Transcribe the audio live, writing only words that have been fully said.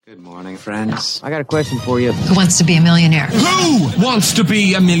Good morning, friends. I got a question for you. Who wants to be a millionaire? Who wants to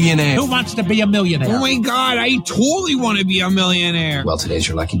be a millionaire? Who wants to be a millionaire? Oh my God, I totally want to be a millionaire. Well, today's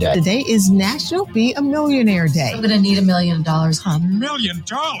your lucky day. Today is National Be a Millionaire Day. I'm going to need $1 million. $1 million.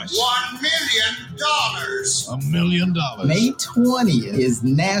 $1 million. $1 million. May 20th is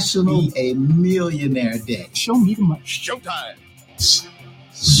National Be a Millionaire Day. Show me the money. Showtime.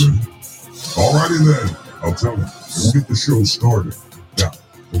 Alrighty then, I'll tell you. We'll get the show started. Now,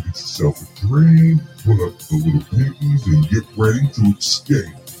 go get yourself a drink, pull up the little pinkies, and get ready to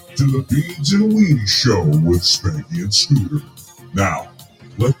escape to the Beans and Weenie Show with Spanky and Scooter. Now,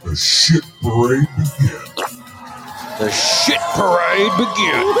 let the shit parade begin. The shit parade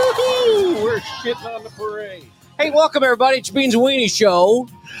begin. Woo-hoo-hoo. We're shitting on the parade. Hey, welcome everybody. It's Beans and Weenie Show.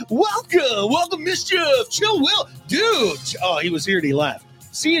 Welcome, Mischief. Chill Will. Dude. Oh, he was here and he left.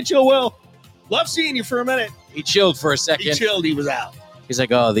 See you, Chill Will. Love seeing you for a minute. He chilled for a second. He chilled. He was out. He's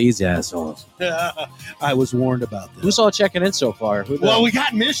like, oh, these assholes. I was warned about this. Who's all checking in so far? Well, we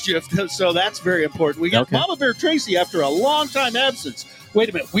got Mischief, so that's very important. We got Mama Bear Tracy after a long time absence. Wait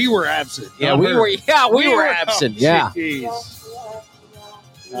a minute, we were absent. Yeah, we were absent. Yeah.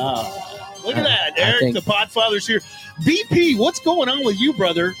 Look at that, Eric. The Podfather's here. BP, what's going on with you,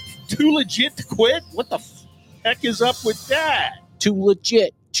 brother? Too legit to quit? What the heck is up with that? Too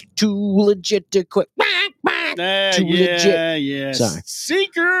legit to quit. Too legit. Yeah. Sorry.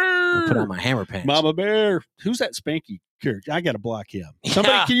 Seeker. I'll put on my hammer pants. Mama Bear. Who's that Spanky character? I got to block him.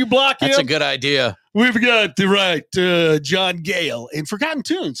 Somebody, can you block him? That's a good idea. We've got the right John Gale and Forgotten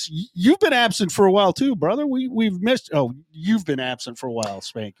Tunes. You've been absent for a while too, brother. We've missed. Oh, you've been absent for a while,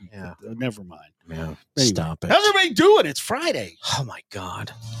 Spanky. Yeah. Never mind. Yeah. Anyway, Stop it. How's everybody doing? It's Friday. Oh my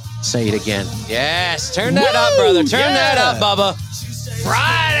God. Say it again. Yes. Turn that up, brother. Turn that up, Bubba.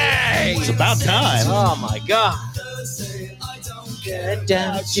 Friday. It's about time. Oh my God. Get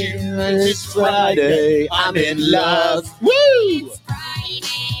down to it's Friday. I'm in love. Woo!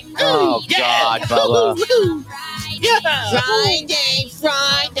 Oh God, Bubba.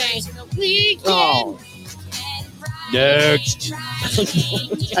 Friday. Oh. Next.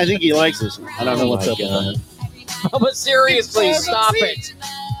 I think he likes this one. I don't know what's up with that. Bubba, seriously, stop it.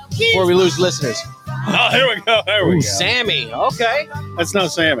 Before we lose listeners. Oh, here we go. Ooh, Sammy. Okay. That's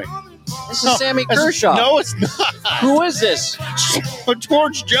not Sammy. This is Sammy Kershaw. No, it's not. Who is this?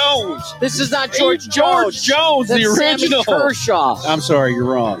 George Jones. This is not George Jones. George Jones, That's the original. Sammy Kershaw. I'm sorry, you're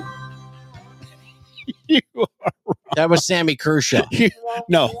wrong. You are wrong. That was Sammy Kershaw.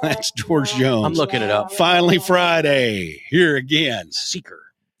 No, that's George Jones. I'm looking it up. Finally Friday. Here again.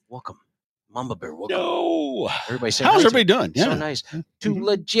 Seeker. Welcome. Mama Bear, welcome. No. Everybody say how's everybody doing? So nice. Too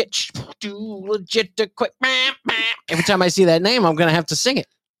legit to quit. Every time I see that name, I'm going to have to sing it.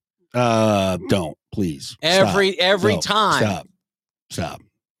 Don't, please. Every time. Stop.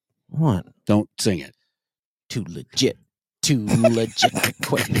 What? Don't sing it. Too legit to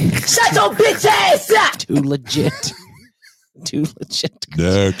quit. Shut your bitch ass up! Too legit.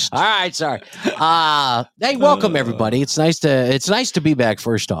 Next. All right, sorry. Hey, welcome everybody. It's nice to be back.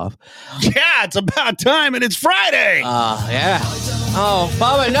 First off, yeah, it's about time, and it's Friday. Yeah. Oh,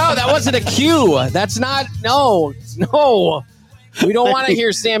 Bubba, no, that wasn't a cue. That's not. No. We don't want to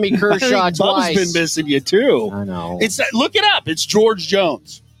hear Sammy Kershaw twice. Bubba's been missing you too. I know. Look it up. It's George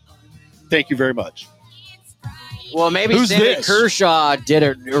Jones. Thank you very much. Well, maybe Who's Sammy this? Kershaw did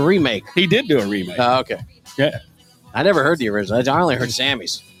a remake. He did do a remake. Okay. Yeah. I never heard the original. I only heard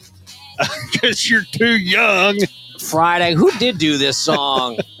Sammy's. Because you're too young. Friday. Who did do this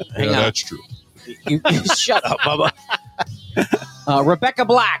song? Hang on. That's true. You shut up, Bubba. Rebecca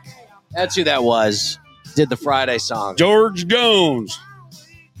Black. That's who that was. Did the Friday song. George Jones.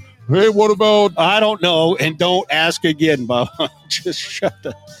 Hey, what about... I don't know, and don't ask again, Bubba. Just shut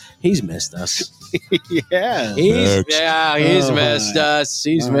up. He's missed us. Yeah. He's missed us.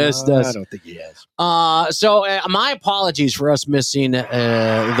 He's missed us. I don't think he has. So my apologies for us missing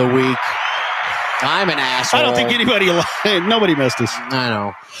the week. I'm an asshole. I don't think nobody missed us. I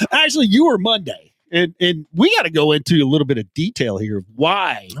know. Actually, you were Monday. And we got to go into a little bit of detail here of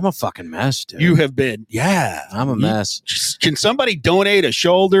why I'm a fucking mess, dude. you have been. Yeah. I'm a mess. Can somebody donate a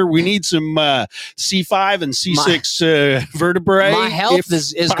shoulder? We need some C5 and C6 vertebrae. My health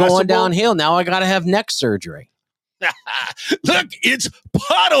is going downhill. Now I got to have neck surgery. Look, it's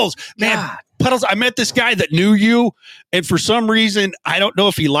Puddles. Man, God. Puddles, I met this guy that knew you, and for some reason, I don't know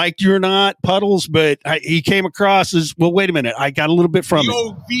if he liked you or not, Puddles, but he came across as, well, wait a minute, I got a little bit from him.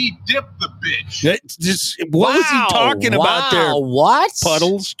 POV dip the bitch. What was he talking about there? What?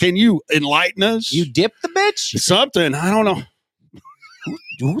 Puddles, can you enlighten us? You dip the bitch? Something, I don't know.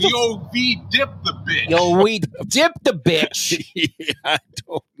 Yo, V dip the bitch. Yo, we dip the bitch. Yeah, I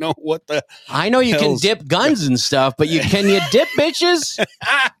don't know what the. I know you can hell's- dip guns and stuff, but can you dip bitches?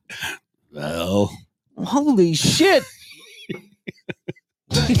 Well, Holy shit.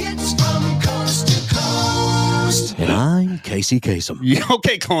 And I'm Casey Kasem. yeah,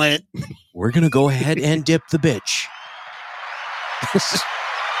 okay, Clint. We're going to go ahead and dip the bitch. This is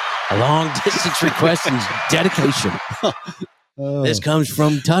a long distance request and dedication. This comes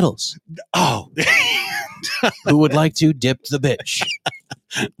from Tuttles, Oh, who would like to dip the bitch.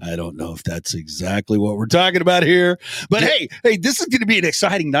 I don't know if that's exactly what we're talking about here, but hey, this is going to be an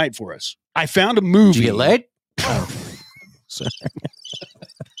exciting night for us. I found a movie. Did you get laid? Sorry.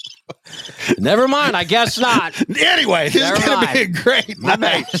 Never mind. I guess not. Anyway, this Never is going to mind. be a great My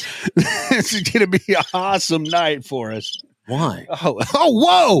night. This is going to be an awesome night for us. Why? Oh,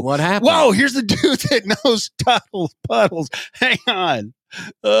 whoa. What happened? Whoa, here's the dude that knows Puddles. Hang on.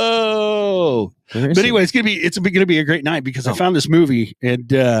 Oh. But anyway, it's gonna be a great night because I found this movie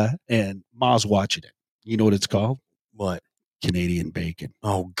and Ma's watching it. You know what it's called? What? Canadian Bacon.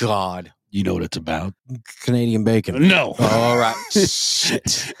 Oh, God. You know what it's about? Canadian bacon. No. All right.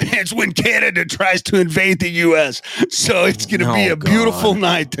 Shit. It's when Canada tries to invade the U.S. So it's going to be Oh, a beautiful God.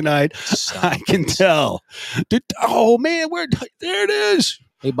 night tonight. I can tell. Oh, man, there it is.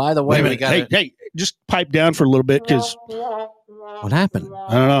 Hey, by the way, Wait a we minute. got Hey, just pipe down for a little bit because What happened?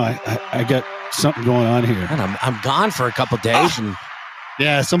 I don't know. I got something going on here. Man, I'm gone for a couple days, and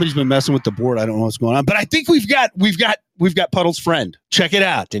Yeah, somebody's been messing with the board. I don't know what's going on, but I think we've got Puddle's friend. Check it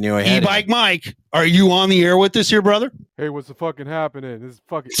out. Didn't you ahead? E-Bike Mike, are you on the air with us here, brother? Hey, what's the fucking happening? This is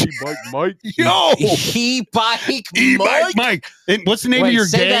fucking E-Bike Mike. Yo, E-Bike E-Bike Mike. And what's the name of your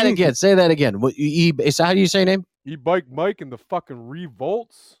say gang? that again. Say that again. What, so how do you say your name? E-Bike Mike and the fucking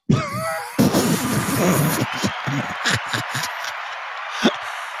Revolts.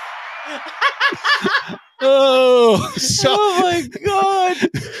 Oh, so, my God.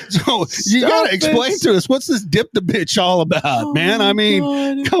 so you got to explain to us what's this dip the bitch all about, man? I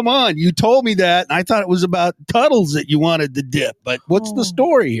mean, come on. You told me that. And I thought it was about Tuttles that you wanted to dip, but what's the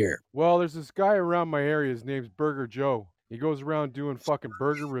story here? Well, there's this guy around my area. His name's Burger Joe. He goes around doing fucking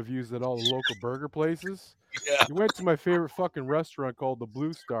burger reviews at all the local burger places. Yeah. He went to my favorite fucking restaurant called the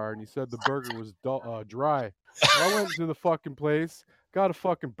Blue Star, and he said the burger was dry. I went to the fucking place, got a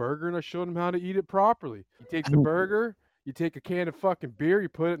fucking burger, and I showed him how to eat it properly. You take the burger, you take a can of fucking beer, you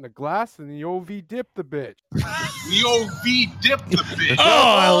put it in a glass, and then you OV dip the bitch. Yo, V dip the bitch. Oh,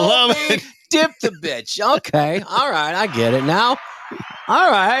 I love it. Dip the bitch. Okay. All right. I get it now.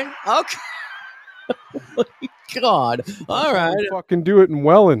 All right. Okay. Oh my God. All right. Fucking do it in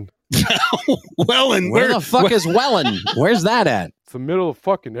Welland. Welland, Where the fuck is Welland? Where's that at? It's the middle of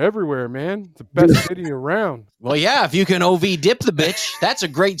fucking everywhere, man. It's the best city around. Well, yeah, if you can OV dip the bitch, that's a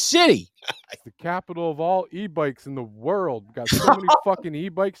great city. It's the capital of all e-bikes in the world. We got so many fucking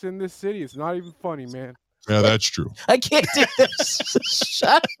e-bikes in this city. It's not even funny, man. Yeah, that's true. I can't do this.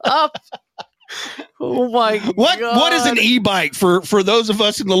 Shut up. Oh my God. What is an e-bike for those of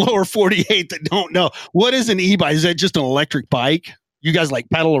us in the lower 48 that don't know? What is an e-bike? Is that just an electric bike? You guys like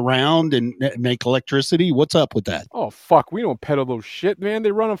pedal around and make electricity? What's up with that? Oh, fuck. We don't pedal those shit, man.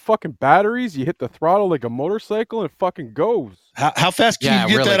 They run on fucking batteries. You hit the throttle like a motorcycle and it fucking goes. How fast can Yeah, you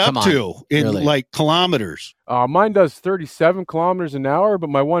get really, that come up on. to in Really. like kilometers? Mine does 37 kilometers an hour,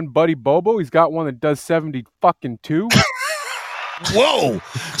 but my one buddy Bobo, he's got one that does 70 fucking 2. Whoa.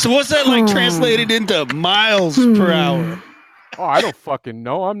 So what's that like translated into miles per hour? Oh, I don't fucking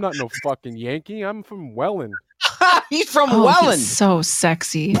know. I'm not no fucking Yankee. I'm from Welland. He's from Oh, Welland. he's so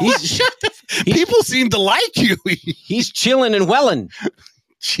sexy. People seem to like you. He's chilling in Welland.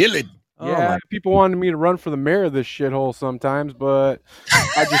 Chilling. Yeah, people wanted me to run for the mayor of this shithole sometimes, but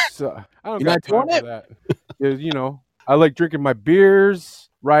I just I don't You're got not time doing for that. 'Cause, you know, I like drinking my beers,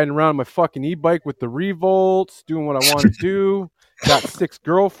 riding around my fucking e-bike with the Revolts, doing what I want to do. Got 6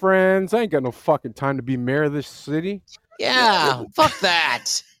 girlfriends. I ain't got no fucking time to be mayor of this city. Yeah, fuck that.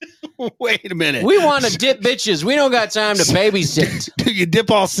 Wait a minute. We want to dip bitches. We don't got time to babysit. Do you dip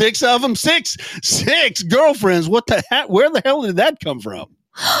all 6 of them? Six girlfriends. What the heck? Where the hell did that come from?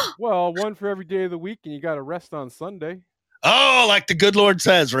 Well, one for every day of the week, and you got to rest on Sunday. Oh, like the good Lord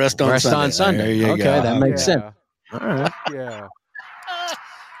says, rest on Sunday. There you Okay, go. that makes sense. Yeah. All right. Yeah.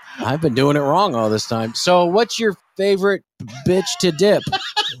 I've been doing it wrong all this time. So, what's your favorite bitch to dip?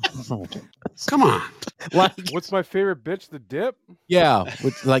 Come on. Like, What's my favorite bitch to dip? yeah,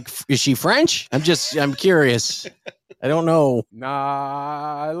 is she French? I'm curious. I don't know.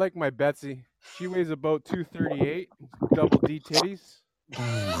 Nah, I like my Betsy. She weighs about 238, double D titties.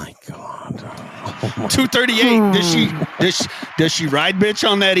 Oh my god. 238. Does she ride bitch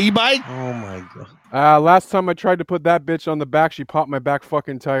on that e-bike? Oh my god. Last time I tried to put that bitch on the back, she popped my back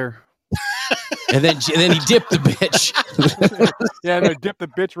fucking tire. And then he dipped the bitch. Yeah, and I dipped the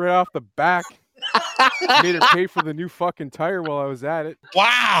bitch right off the back. Made her pay for the new fucking tire while I was at it.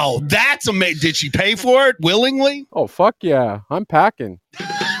 Wow, that's amazing. Did she pay for it willingly? Oh fuck yeah, I'm packing.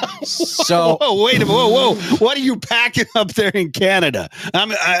 So whoa, wait a minute, whoa! What are you packing up there in Canada?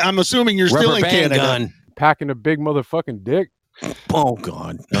 I'm assuming you're still in Canada. Gun. Packing a big motherfucking dick. Oh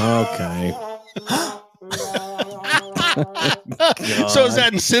god. Okay. So is that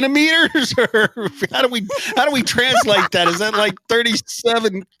in centimeters, or how do we translate that? Is that like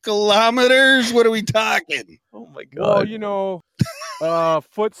 37 kilometers? What are we talking? Oh my god. Well, you know,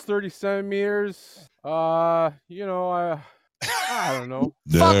 foot's 30 centimeters. I don't know.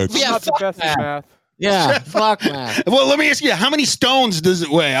 Next. I'm not the best at math. Yeah, fuck man. Well, let me ask you, how many stones does it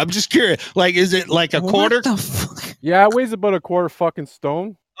weigh? I'm just curious. Like, is it like a quarter? What the fuck? Yeah, it weighs about a quarter fucking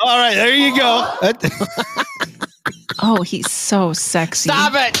stone. All right, there you go. Oh, he's so sexy.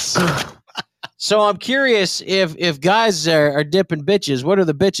 Stop it. So I'm curious if guys are dipping bitches, what are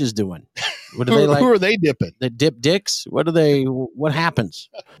the bitches doing? What do they like? Who are they dipping? They dip dicks? What happens?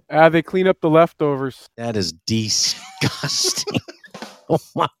 They clean up the leftovers. That is disgusting. Oh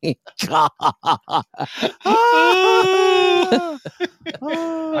my god.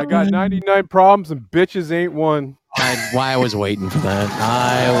 I got 99 problems and bitches ain't one. I was waiting for that.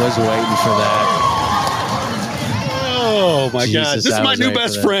 Oh my Jesus, God! This is I my was new ready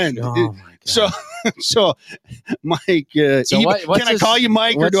best for that. friend. Oh my God. So, Mike. So what's can I his- call you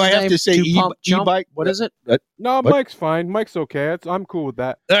Mike, or what's do I his have name? to say Two-pump chump? e-bike? What is it? No, What? Mike's fine. Mike's okay. I'm cool with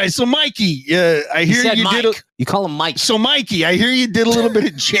that. All right, so Mikey, I He hear said you Mike. did. You call him Mike. So, Mikey, I hear you did a little bit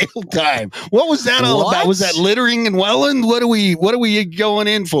of jail time. What was that all about? What? Was that littering in Welland? What are we going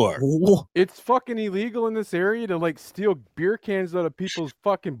in for? It's fucking illegal in this area to like steal beer cans out of people's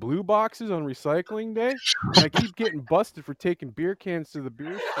fucking blue boxes on recycling day. And I keep getting busted for taking beer cans to the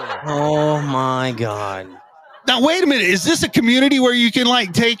beer store. Oh my god. Now, wait a minute. Is this a community where you can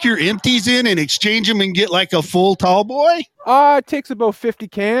like take your empties in and exchange them and get like a full tall boy? It takes about 50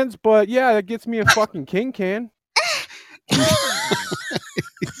 cans, but yeah, that gets me a fucking king can.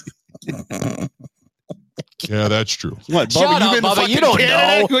 Yeah, that's true. What? Shut up, been to Bubba. fucking You don't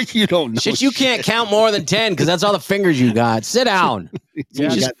Canada? know. You don't know. Shit, you can't count more than 10 because that's all the fingers you got. Sit down. Yeah, You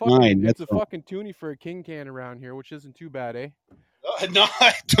it's, got fucking, 9. it's a That's all. fucking toonie for a king can around here, which isn't too bad, eh? No,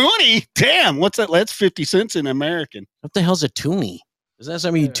 20. Damn, what's that? That's 50 cents in American. What the hell's a toonie? Is that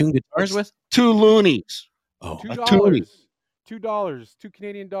something you Yeah. tune guitars with? 2 loonies. Oh, a toonie. $2. $2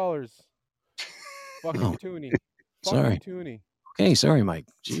 Canadian dollars. Fucking Oh. toonie. Sorry. Fucking toonie. okay. Sorry, Mike.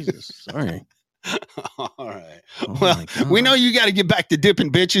 Jesus. Sorry. All right. Oh Well, my God. we know you got to get back to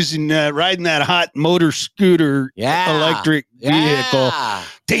dipping bitches and riding that hot motor scooter Yeah. electric vehicle. Yeah.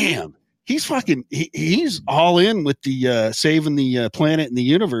 Damn. He's fucking, he's all in with the saving the planet and the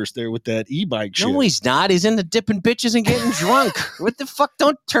universe there with that e-bike shit. No, he's not. He's into dipping bitches and getting drunk. What the fuck?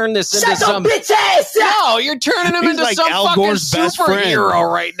 Don't turn this into Shut some. your bitch ass up! No, you're turning him He's into like some Al fucking Gore's best friend.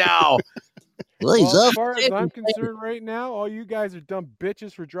 superhero right now. Well, he's Well, up. as far as I'm concerned right now, all you guys are dumb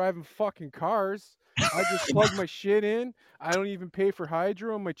bitches for driving fucking cars. I just plug my shit in. I don't even pay for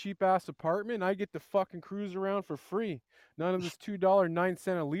hydro in my cheap ass apartment. And I get to fucking cruise around for free. None of this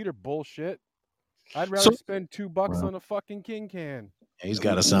 $2.09 a liter bullshit. I'd rather spend $2 on a fucking king can. He's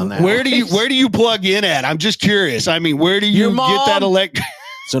got us on that. Where do you plug in at? I'm just curious. I mean, where do you Your get that mom? electric?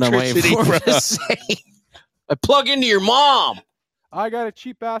 That's what I'm waiting for him to say. I plug into your mom. I got a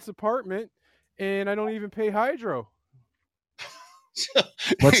cheap ass apartment and I don't even pay hydro.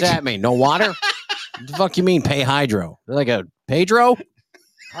 What's that mean? No water? What the fuck you mean pay hydro? Like a Pedro?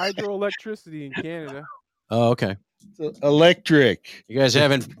 Hydroelectricity in Canada. Oh, okay. Electric. You guys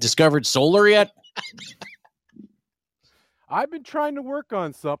haven't discovered solar yet? I've been trying to work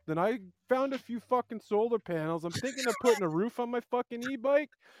on something. I found a few fucking solar panels. I'm thinking of putting a roof on my fucking e-bike,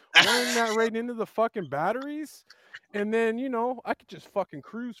 wiring that right into the fucking batteries, and then, you know, I could just fucking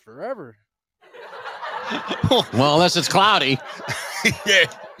cruise forever. Well, unless it's cloudy.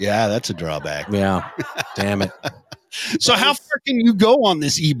 Yeah, that's a drawback. Yeah. Damn it. So how far can you go on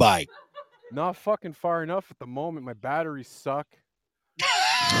this e-bike? Not fucking far enough at the moment. My batteries suck.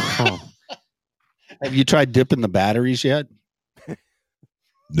 Oh. Have you tried dipping the batteries yet?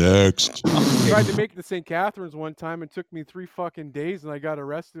 Next. Tried to make it to St. Catharines one time. It took me 3 fucking days, and I got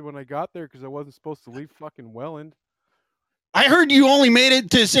arrested when I got there because I wasn't supposed to leave fucking Welland. I heard you only made it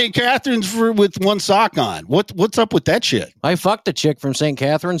to St. Catharines with one sock on. What's up with that shit? I fucked a chick from St.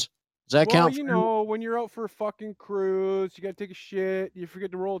 Catharines. Does that count? You know, when you're out for a fucking cruise, you gotta take a shit. You forget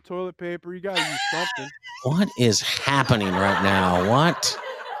to roll toilet paper. You gotta use something. What is happening right now? What?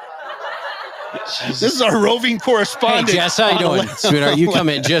 This is our roving correspondent. Hey, Jess, how you doing, sweetheart? You come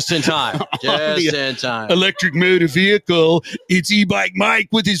in just in time. Just in time. Electric motor vehicle. It's E-Bike Mike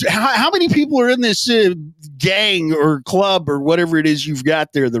with his. How many people are in this gang or club or whatever it is you've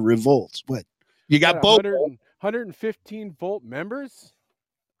got there? The Revolts. What you got? Both 115 volt members.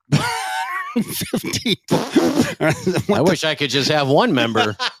 15. I wish I could just have one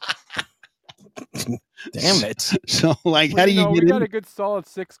member. Damn it. So, like, how do you get we in? got a good solid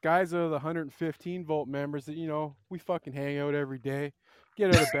 6 guys out of the 115 volt members that, we fucking hang out every day.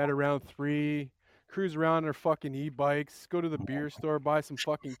 Get out of bed around 3, cruise around our fucking e-bikes, go to the beer store, buy some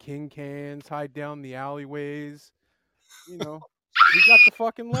fucking King cans, hide down the alleyways. We got the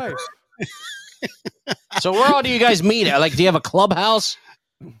fucking life. So where all do you guys meet at? Like, do you have a clubhouse?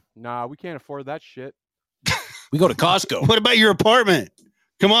 Nah, we can't afford that shit. We go to Costco. What about your apartment?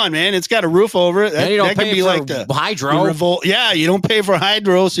 Come on, man. It's got a roof over it. And you don't that pay could be for like the hydro. Revolt. Yeah, you don't pay for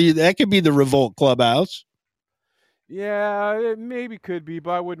hydro, so that could be the Revolt Clubhouse. Yeah, it maybe could be,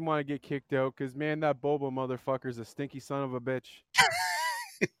 but I wouldn't want to get kicked out because, man, that Bobo motherfucker's a stinky son of a bitch.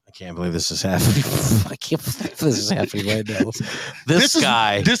 I can't believe this is happening. I can't believe this is happening right now. This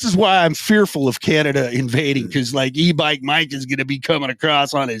guy. This is why I'm fearful of Canada invading, because like E-Bike Mike is going to be coming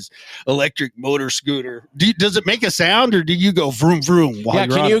across on his electric motor scooter. Does it make a sound, or do you go vroom vroom? Yeah,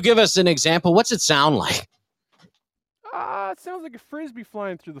 can you give us an example? What's it sound like? It sounds like a frisbee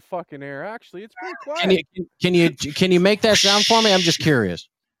flying through the fucking air. Actually, it's pretty quiet. Can you make that sound for me? I'm just curious.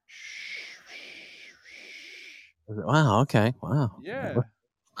 Wow. Okay. Wow. Yeah.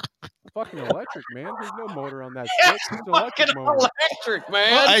 Fucking electric, man. There's no motor on that shit. It's electric motor. Electric,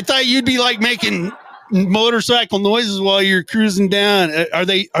 man. Well, I thought you'd be like making motorcycle noises while you're cruising down. Are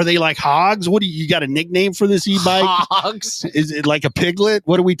they like hogs? What do you got a nickname for this e-bike? Hogs? Is it like a piglet?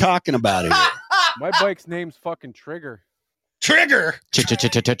 What are we talking about here? My bike's name's fucking Trigger. Trigger.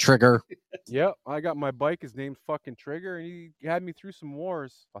 Trigger. Yep, I got my bike. His name's fucking Trigger, and he had me through some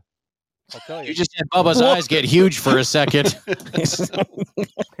wars. I'll tell you. You just had Bubba's eyes get huge for a second.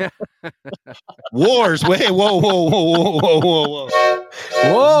 Wars. Wait, whoa.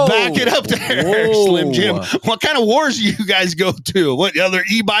 Back it up there, Slim Jim. What kind of wars do you guys go to? What, other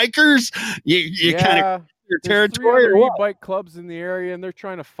e-bikers? You kind of your territory? There's 3 other e-bike clubs in the area, and they're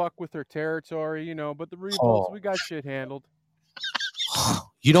trying to fuck with their territory, but the Revolts, we got shit handled.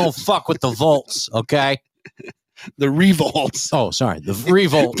 You don't fuck with the Volts, okay? The Revolts. Oh, sorry. The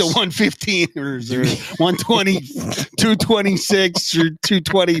Revolts. The 115ers or 120, 226 or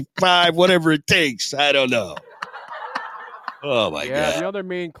 225, whatever it takes. I don't know. Oh, my God. Yeah, the other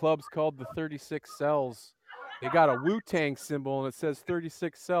main club's called the 36 Cells. They got a Wu-Tang symbol, and it says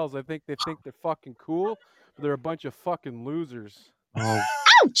 36 cells. I think they think they're fucking cool, but they're a bunch of fucking losers. Oh,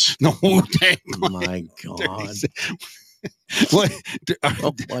 no Wu-Tang. My God. What?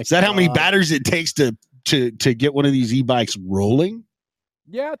 Is that how many batters it takes to get one of these e-bikes rolling?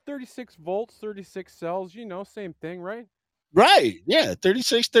 Yeah, 36 volts, 36 cells, same thing, right? Right. Yeah,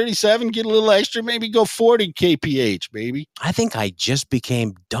 36, 37, get a little extra, maybe go 40 kph, baby. I think I just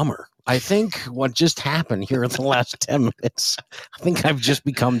became dumber. I think what just happened here in the last 10 minutes, I think I've just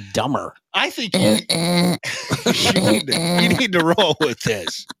become dumber. I think you need to roll with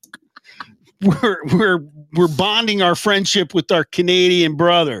this. We're bonding our friendship with our Canadian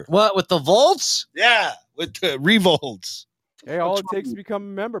brother. What, with the Volts? Yeah, with the Revolts. Hey, all it takes to become a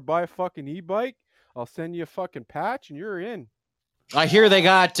member, buy a fucking e-bike. I'll send you a fucking patch, and you're in. I hear they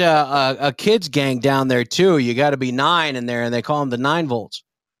got a kids gang down there too. You got to be 9 in there, and they call them the 9 volts.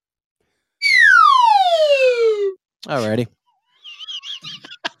 Alrighty.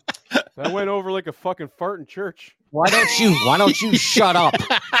 That went over like a fucking fart in church. Why don't you shut up?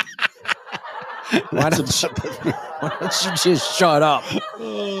 Why don't you just shut up?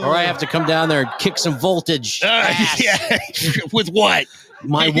 Or I have to come down there and kick some voltage. Yeah. With what?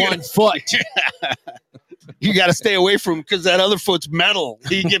 My 1 foot. You got to stay away from him because that other foot's metal.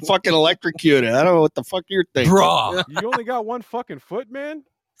 You get fucking electrocuted. I don't know what the fuck you're thinking. Bro. You only got 1 fucking foot, man?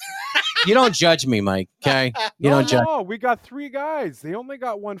 You don't judge me, Mike, okay? You don't judge. No, we got 3 guys. They only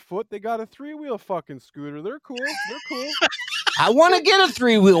got 1 foot. They got a 3-wheel fucking scooter. They're cool. I want to get a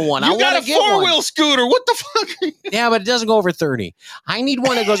 3-wheel one. You got a 4-wheel scooter. What the fuck? Yeah, but it doesn't go over 30. I need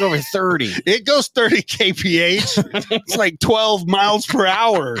one that goes over 30. It goes 30 kph. It's like 12 miles per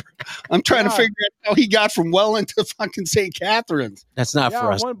hour. I'm trying to figure out how he got from Welland to fucking St. Catharines. That's not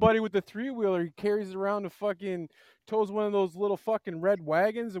for us. One buddy with the 3-wheeler, he carries around a fucking tows one of those little fucking red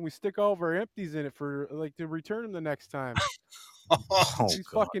wagons, and we stick all of our empties in it for to return them the next time. He's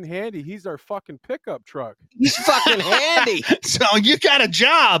fucking handy. He's our fucking pickup truck. He's fucking handy. So you got a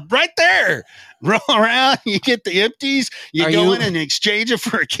job right there. Roll around, you get the empties, you go in and exchange it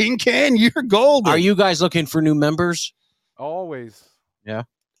for a king can, you're golden. Are you guys looking for new members? Always. Yeah.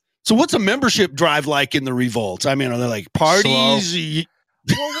 So what's a membership drive like in the Revolts? I mean, are there like parties?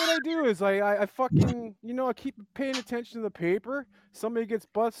 Well, what I do is I fucking, I keep paying attention to the paper. Somebody gets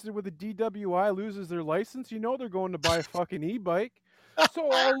busted with a DWI, loses their license. They're going to buy a fucking e-bike. So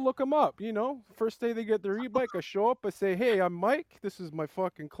I'll look them up, First day they get their e-bike, I show up, I say, hey, I'm Mike. This is my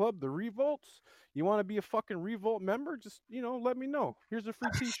fucking club, the Revolts. You want to be a fucking Revolt member? Just, let me know. Here's a free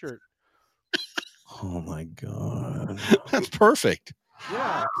t-shirt. Oh, my God. That's perfect.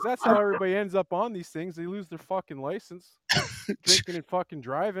 Yeah, because that's how everybody ends up on these things. They lose their fucking license, drinking and fucking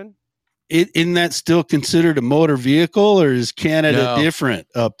driving. Isn't that still considered a motor vehicle, or is Canada different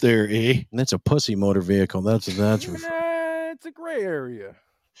up there, eh? That's a pussy motor vehicle. That's it's a gray area.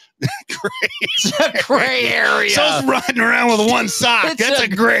 It's a gray area. So's riding around with one sock. That's a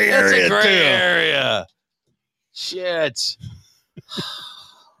gray area, That's a gray too. area. Shit.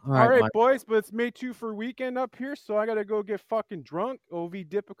 All right, boys, but it's May 2 for weekend up here, so I got to go get fucking drunk, OV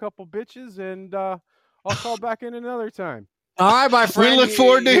dip a couple bitches, and I'll call back in another time. All right, my friend. We look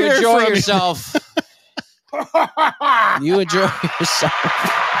forward to hearing enjoy from yourself. You enjoy yourself.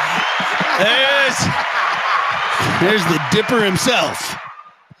 There's the dipper himself.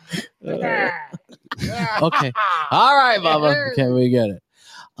 Okay. All right, Bubba. Okay, we get it.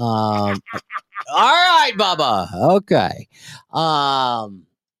 All right, Bubba. Okay.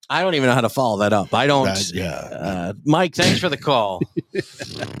 I don't even know how to follow that up. I don't. Mike, thanks for the call.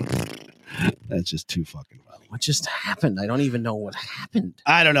 That's just too fucking funny. What just happened? I don't even know what happened.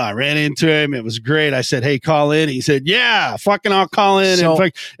 I don't know. I ran into him. It was great. I said, hey, call in. He said, yeah, fucking I'll call in. So, in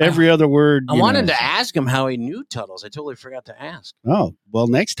fact, every other word. I wanted to ask him how he knew Tuttles. I totally forgot to ask. Oh, well,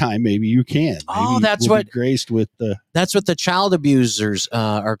 next time maybe you can. Oh, maybe that's we'll what. be graced with the. That's what the child abusers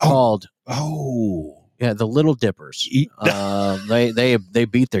are called. Oh. Yeah, the Little Dippers. They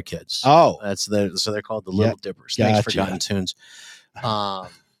beat their kids. Oh, so they're called the Little Dippers. Gotcha. Thanks, Forgotten Tunes.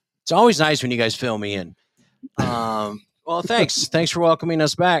 It's always nice when you guys fill me in. Well, thanks for welcoming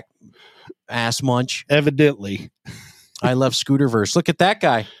us back, ass munch. Evidently, I love Scooterverse. Look at that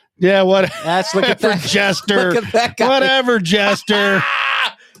guy. Yeah, what? That's look at that Jester. Look at that guy. Whatever, Jester.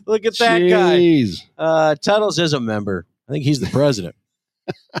 Look at that guy. Tuttles is a member. I think he's the president.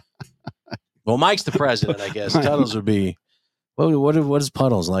 Well, Mike's the president, I guess. Tuttles would be. What is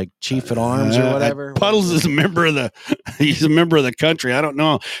Puddles like? Chief at Arms or whatever? Puddles is a member of the. He's a member of the country. I don't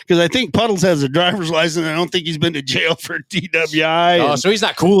know because I think Puddles has a driver's license. I don't think he's been to jail for DWI. Oh, so he's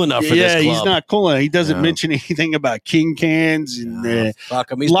not cool enough for this club. Yeah, he's not cool enough. He doesn't mention anything about king cans and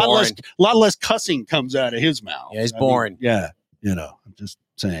fuck him. He's boring. A lot less cussing comes out of his mouth. Yeah, he's boring. I'm just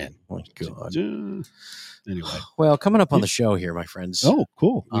saying. Oh my God. Anyway, well, coming up on the show here, my friends. Oh,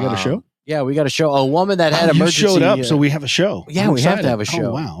 cool. We got a show. Yeah, we got a show. A woman that had emergency. You showed up, so we have a show. Yeah, we have to have a show.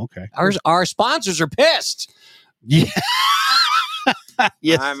 Oh, wow. Okay. Our sponsors are pissed. Yeah.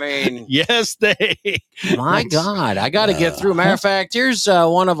 Yes. I mean, yes, they. My God, I got to get through. Matter of fact, here's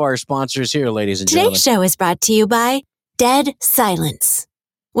one of our sponsors here, ladies and gentlemen. Today's show is brought to you by Dead Silence,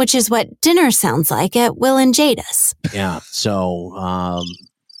 which is what dinner sounds like at Will and Jada's. Yeah. So,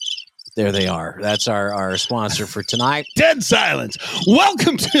 there they are. That's our sponsor for tonight. Dead Silence.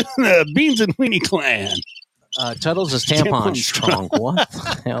 Welcome to the Beans and Weenie Clan. Tuttles is tampon strong. What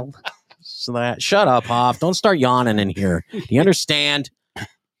the hell? So that shut up, Hoff. Don't start yawning in here. Do you understand?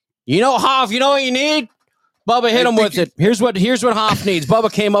 You know, Hoff, you know what you need? Bubba, hit him with it. Here's what Hoff needs.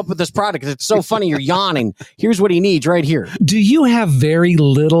 Bubba came up with this product. It's so funny. You're yawning. Here's what he needs right here. Do you have very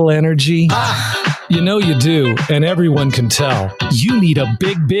little energy? You know you do, and everyone can tell. You need a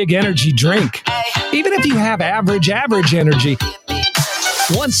big energy drink. Even if you have average energy,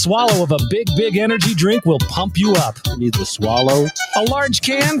 one swallow of a big energy drink will pump you up. You need the swallow. A large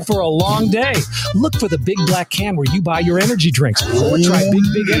can for a long day. Look for the big black can where you buy your energy drinks. Or try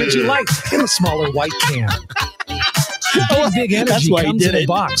Big Energy Light in a smaller white can. Big Energy comes in a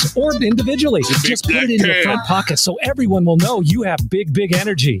box or individually. Just put it in your front pocket so everyone will know you have big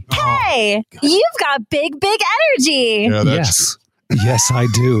energy. Hey, you've got big energy. Yeah, yes, I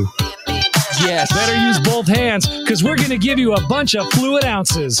do. Yes. Better use both hands because we're going to give you a bunch of fluid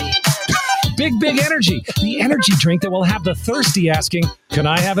ounces. Big Energy, the energy drink that will have the thirsty asking, can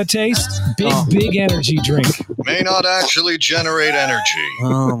I have a taste? Big energy drink. May not actually generate energy.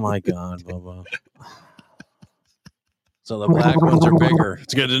 Oh, my God, Bubba. So the black ones are bigger.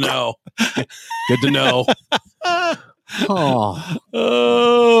 It's good to know. Good to know.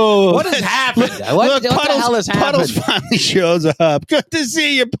 Oh, what has happened? What the hell has happened? Puddles finally shows up. Good to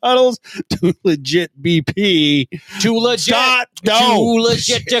see you, Puddles. Too legit BP. Too legit. Too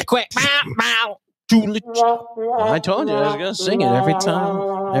legit to quit. Too legit. I told you I was going to sing it every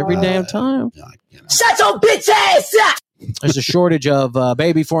time. Every damn time. Shut your bitch ass up! There's a shortage of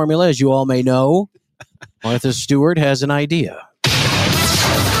baby formula, as you all may know. Martha Stewart has an idea.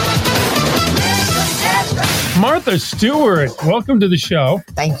 Martha Stewart, welcome to the show.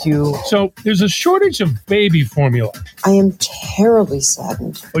 Thank you. So there's a shortage of baby formula. I am terribly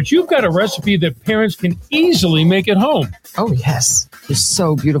saddened. But you've got a recipe that parents can easily make at home. Oh, yes. It's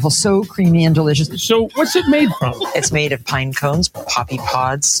so beautiful, so creamy and delicious. So what's it made from? It's made of pine cones, poppy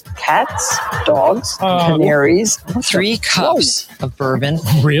pods, cats, dogs, canaries, 3 cups of bourbon.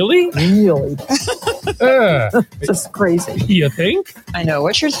 Really? Really. Just crazy. You think? I know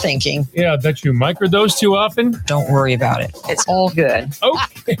what you're thinking. Yeah, that you microdose too often? Don't worry about it. It's all good.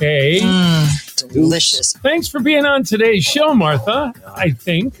 Okay. Delicious. Thanks for being on today's show, Martha, I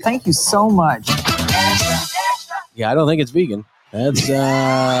think. Thank you so much. Yeah, I don't think it's vegan. That's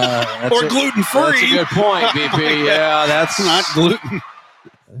or gluten free. That's a good point, BP. Yeah, that's not gluten.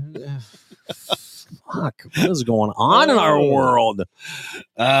 Fuck, what is going on in our world?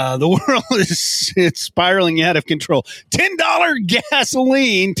 The world it's spiraling out of control. $10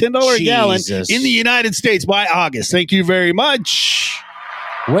 gasoline, $10 a gallon in the United States by August. Thank you very much.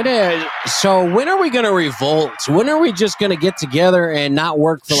 When are we going to revolt? When are we just going to get together and not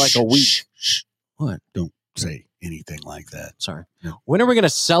work for like a week? What? Don't say anything like that. Sorry. No. When are we going to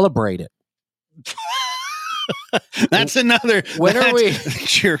celebrate it? That's another. When are we?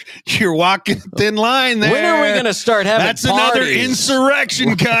 You're walking a thin line there. When are we going to start having That's parties? Another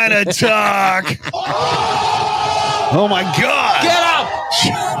insurrection kind of talk. Oh my God! Get up!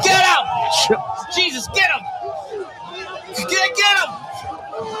 Get up! Jesus, get him! Get him!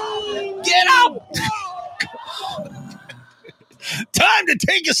 Get up! Time to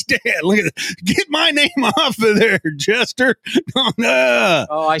take a stand. Look at that. Get my name off of there, Jester. No.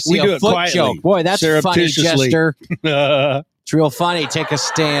 Oh, I see a foot joke. Boy, that's funny, Jester. It's real funny. Take a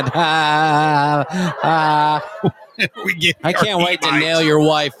stand. I can't wait to nail your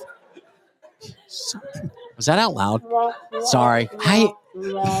wife. Was that out loud? Sorry.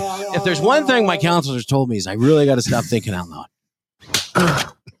 If there's one thing my counselors told me is I really got to stop thinking out loud.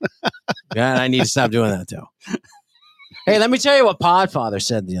 Yeah, I need to stop doing that too. Hey, let me tell you what Podfather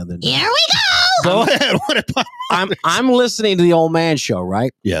said the other day. Here we go. Go ahead. I'm listening to the Old Man Show,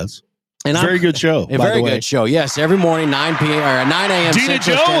 right? Yes. And very good show. A very good show. Yes, every morning 9 p.m. or 9 a.m. Dina,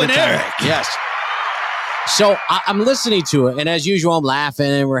 Joe, and Eric. Yes. So I'm listening to it, and as usual, I'm laughing,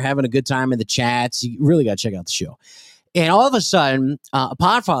 and we're having a good time in the chats. You really got to check out the show. And all of a sudden,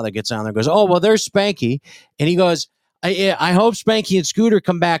 Podfather gets on there and goes, "Oh, well, there's Spanky," and he goes, I hope Spanky and Scooter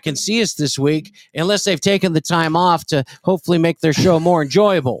come back and see us this week, unless they've taken the time off to hopefully make their show more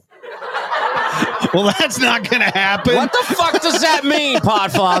enjoyable. Well, that's not going to happen. What the fuck does that mean,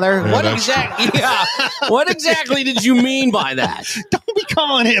 Podfather? What exactly did you mean by that? Don't be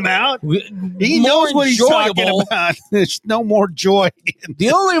calling him out. He knows what he's talking about. There's no more joy.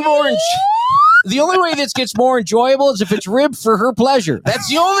 The only way this gets more enjoyable is if it's ribbed for her pleasure. That's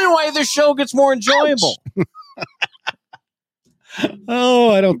the only way this show gets more enjoyable.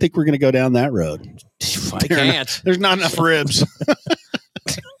 Oh, I don't think we're going to go down that road. I can't. There's not enough ribs.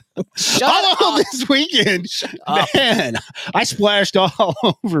 All this weekend, man, I splashed all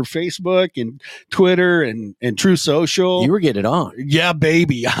over Facebook and Twitter and True Social. You were getting on. Yeah,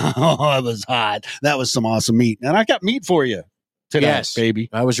 baby. Oh, it was hot. That was some awesome meat. And I got meat for you today, yes, baby.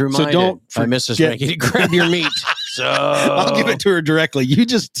 I was reminded by Mrs. Frankie to grab your meat. So I'll give it to her directly. You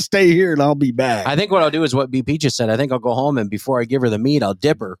just stay here and I'll be back. I think what I'll do is what BP just said. I think I'll go home and before I give her the meat, I'll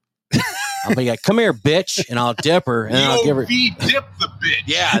dip her. I'll be like, "Come here, bitch," and I'll dip her, and then I'll give her. dip the bitch.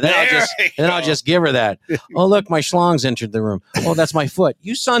 Yeah, then I'll just give her that. Oh, look, my schlong's entered the room. Oh, that's my foot.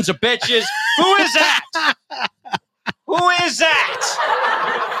 You sons of bitches! Who is that? Who is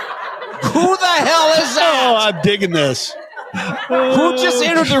that? Who the hell is that? Oh, I'm digging this. Who just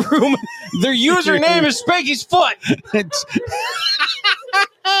entered the room? Their username is Spanky's foot.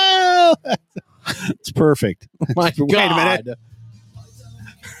 It's perfect. My God. Wait a minute.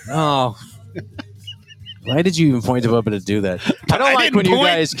 Oh. Why did you even point him up to do that? I don't like when you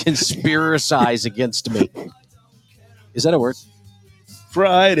guys conspiracize against me. Is that a word?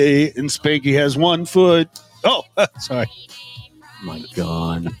 Friday, and Spanky has 1 foot. Oh, sorry. My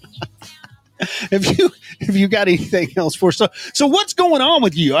God. If you got anything else for us. So what's going on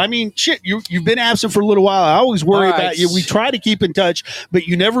with you? I mean, shit, you've been absent for a little while. I always worry about you. We try to keep in touch, but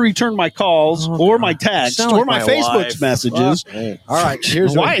you never return my calls or my texts or my Facebook messages. All right,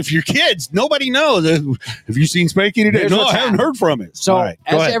 here's your wife, your kids. Nobody knows. Have you seen Spanky today? No, I haven't heard from it. So, right,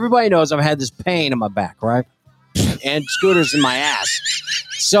 as everybody knows, I've had this pain in my back, right? And Scooter's in my ass.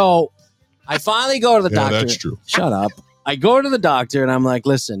 So, I finally go to the doctor. That's true. Shut up. I go to the doctor and I'm like,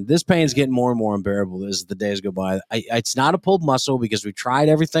 listen, this pain's getting more and more unbearable as the days go by. It's not a pulled muscle because we tried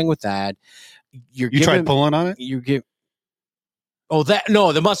everything with that. You tried pulling on it?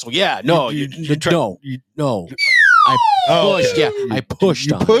 The muscle. Yeah. No, no. I pushed. Okay. Yeah, I pushed.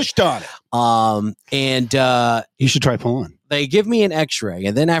 You pushed on it. And you should try pulling. They give me an X-ray,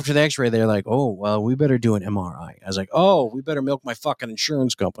 and then after the X-ray, they're like, "Oh, well, we better do an MRI." I was like, "Oh, we better milk my fucking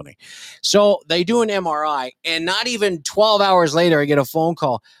insurance company." So they do an MRI, and not even 12 hours later, I get a phone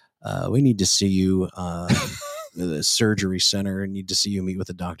call. We need to see you. The surgery center need to see you. Meet with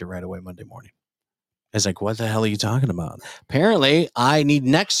the doctor right away Monday morning. I was like, "What the hell are you talking about?" Apparently, I need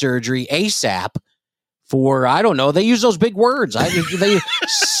neck surgery ASAP. For, I don't know, they use those big words. They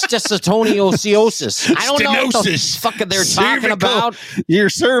steatonosiosis. I don't know what the fuck they're talking about. Your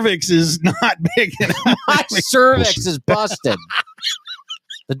cervix is not big enough. My cervix is busted.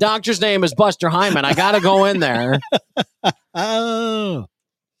 The doctor's name is Buster Hyman. I got to go in there. Oh.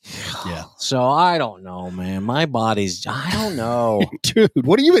 Yeah. So I don't know, man. My body's, I don't know. Dude,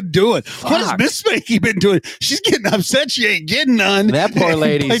 what have you been doing? What has Miss Spanky been doing? She's getting upset. She ain't getting none. That poor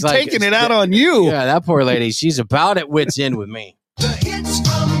lady's like, taking it out on you. Yeah, that poor lady. She's about at wit's end with me. Yeah.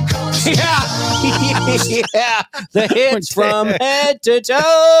 Yeah. The hits from head to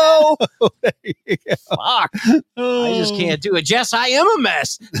toe. Fuck. I just can't do it. Jess, I am a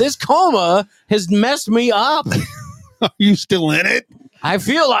mess. This coma has messed me up. Are you still in it? I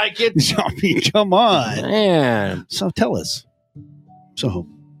feel like it. I mean, come on. Man. So tell us. So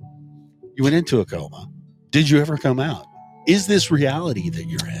you went into a coma. Did you ever come out? Is this reality that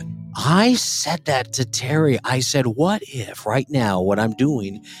you're in? I said that to Terry. I said, what if right now what I'm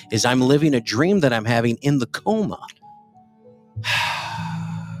doing is I'm living a dream that I'm having in the coma?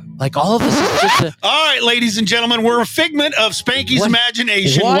 Like all of this is just all right, ladies and gentlemen, we're a figment of Spanky's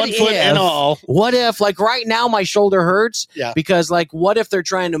imagination, 1 foot and all. What if, like right now, my shoulder hurts? Yeah. Because, like, what if they're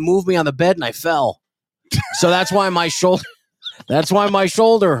trying to move me on the bed and I fell? So that's why my shoulder. That's why my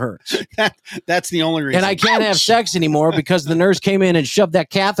shoulder hurts. That's the only reason. And I can't have sex anymore because the nurse came in and shoved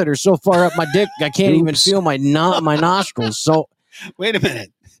that catheter so far up my dick I can't even feel my nostrils. So wait a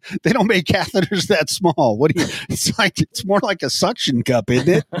minute. They don't make catheters that small. What do you? It's more like a suction cup, isn't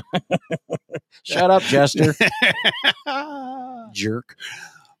it? Shut up, Jester. Jerk.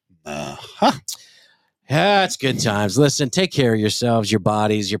 Yeah, it's good times. Listen, take care of yourselves, your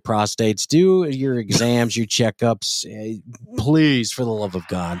bodies, your prostates. Do your exams, your checkups. Please, for the love of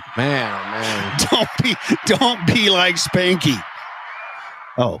God, man, oh man, don't be like Spanky.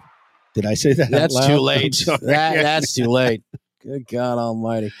 Oh, did I say that? That's out loud? too late. That's too late. Good God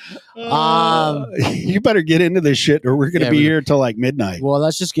Almighty! You better get into this shit, or we're going to be here till like midnight. Well,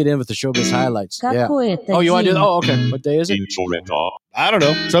 let's just get in with the showbiz highlights. Yeah. Oh, you want to do that? Oh, okay. What day is it? I don't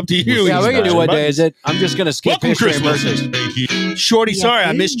know. It's up to you. Yeah, we can do what day is it. I'm just going to skip history and birthdays. Shorty, sorry,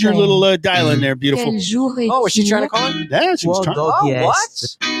 I missed your little dial in there. Beautiful. Oh, was she trying to call him? Yeah, she was trying. Oh,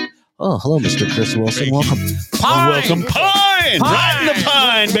 what? Oh, hello, Mr. Chris Wilson. Welcome. Pine. Welcome, Pine. Right in the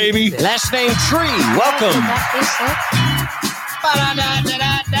pine, baby. Last name Tree. Welcome.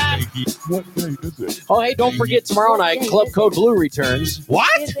 What day is it? Oh, hey, don't forget tomorrow night, Club Code Blue returns.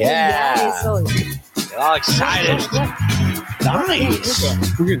 What? Yeah. All excited.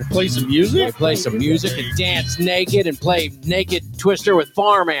 Nice. We're going to play some music? Play some music and dance naked and play naked Twister with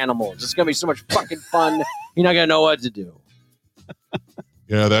farm animals. It's going to be so much fucking fun. You're not going to know what to do.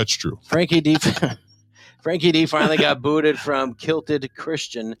 Yeah, that's true. Frankie D finally got booted from Kilted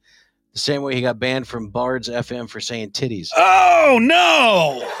Christian. The same way he got banned from Bard's FM for saying titties. Oh,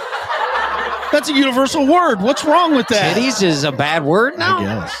 no. That's a universal word. What's wrong with that? Titties is a bad word now? I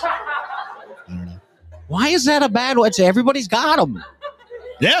guess. Why is that a bad word? Everybody's got them.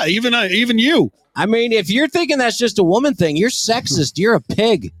 Yeah, even you. I mean, if you're thinking that's just a woman thing, you're sexist. You're a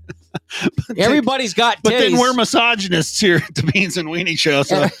pig. Everybody's got titties. But then we're misogynists here at the Beans and Weenie Show.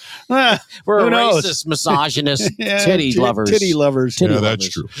 So we're racist, misogynist, titty lovers. Titty lovers. Yeah, that's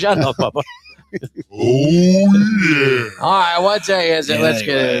true. Shut up, Bubba. Oh, yeah. All right, what day is it? Let's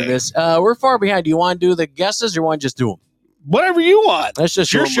get into this. We're far behind. Do you want to do the guesses or want to just do them? Whatever you want. Let's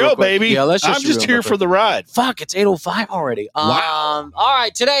just your show, baby. Yeah, let's just I'm just here for the ride. Fuck, it's 8:05 already. Wow. All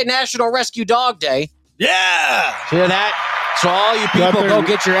right, today, National Rescue Dog Day. Yeah. Hear that? So all you people, go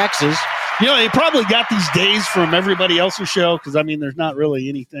get your exes. You know, they probably got these days from everybody else's show because, I mean, there's not really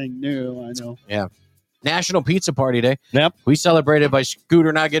anything new. I know. Yeah. National Pizza Party Day. Yep. We celebrated by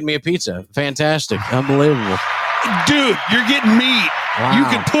Scooter not getting me a pizza. Fantastic. Unbelievable. Dude, you're getting meat. Wow. You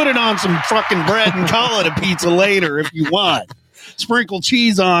can put it on some fucking bread and call it a pizza later if you want. Sprinkle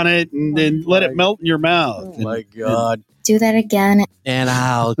cheese on it and then let it melt in your mouth. Oh, my God. Do that again. And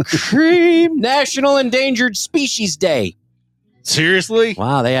I'll cream. National Endangered Species Day. Seriously?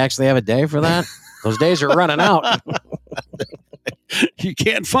 Wow, they actually have a day for that? Those days are running out. You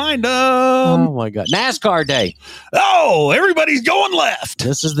can't find them. Oh, my God. NASCAR Day. Oh, everybody's going left.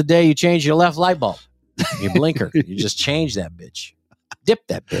 This is the day you change your left light bulb. Your blinker. You just change that bitch. Dip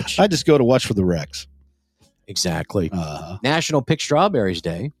that bitch. I just go to watch for the wrecks. Exactly. National Pick Strawberries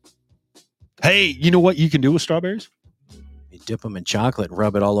Day. Hey, you know what you can do with strawberries? You dip them in chocolate and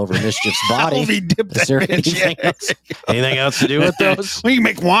rub it all over Mischief's body. How we dip Is there that bitch, anything else to do with those? Well, you can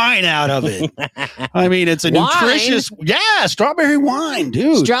make wine out of it. I mean, it's a Wine? nutritious. Yeah, strawberry wine,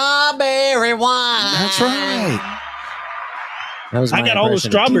 dude. Strawberry wine. That's right. That was I my got all the impression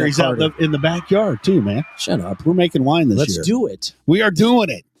of strawberries Tina out Carter. in the backyard, too, man. Shut up. We're making wine this year. Let's do it. We are doing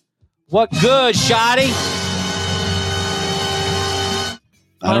it. What good, Shoddy?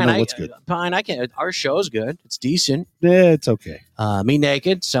 I don't know what's good. Pine, I can't. Our show's good. It's decent. Yeah, it's okay. Me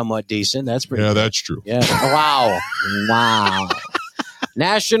naked, somewhat decent. That's pretty. Yeah, good. that's true. Yeah. Wow. Wow.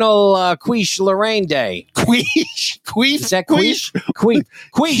 National Quiche Lorraine Day. Quiche? Is that quiche? Quiche.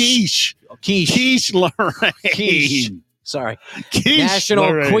 Quiche. Quiche Lorraine. Quiche. Sorry. Quiche National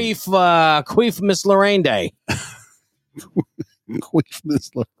Lorraine. Queef Miss Lorraine Day. Queef Miss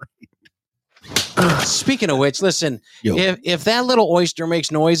Lorraine. Speaking of which, listen, Yo. if that little oyster makes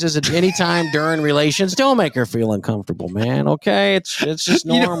noises at any time during relations, don't make her feel uncomfortable, man. Okay, it's just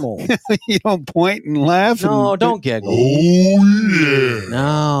normal. You don't point and laugh. No, and, don't giggle. Oh, yeah.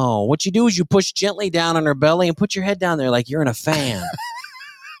 No, what you do is you push gently down on her belly and put your head down there like you're in a fan.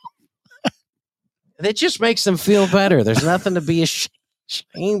 That just makes them feel better. There's nothing to be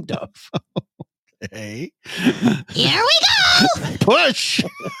ashamed of. Hey. Here we go. Push.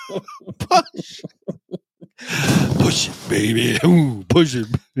 Push. Push it, baby. Ooh, push it.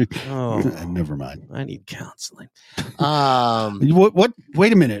 Oh, never mind. I need counseling. What?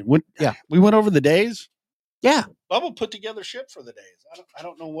 Wait a minute. What? Yeah. We went over the days? Yeah. Bubba put together shit for the days. I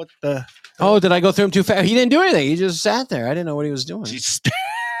don't know what the. Oh, did I go through him too fast? He didn't do anything. He just sat there. I didn't know what he was doing. She's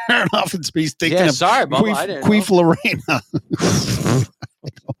staring off in space thinking Yeah, of sorry, Bubba. I didn't Queef know. Lorena.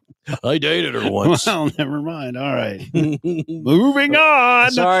 I dated her once. Well, never mind. All right. Moving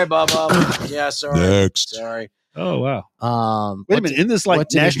on. Sorry, Bubba. Yeah, sorry. Next. Sorry. Oh, wow. What Wait a minute. Isn't this like what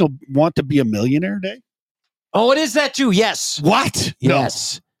did he- National Want to Be a Millionaire Day? Oh, it is that too. Yes. What?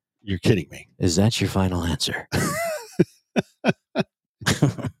 Yes. No. You're kidding me. Is that your final answer?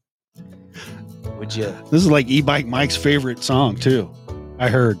 Would you? This is like E-Bike Mike's favorite song, too. I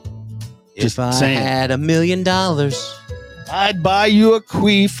heard. If I had $1 million. I'd buy you a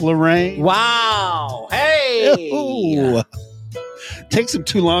Queef, Lorraine. Wow. Hey. Ooh. Takes them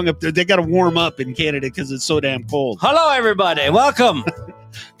too long up there. They got to warm up in Canada because it's so damn cold. Hello, everybody. Welcome.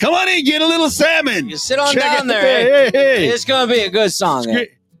 Come on in, get a little salmon. You sit on Check down it. there. Hey. It's going to be a good song. It's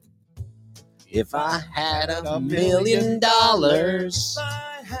great. If I had $1 million,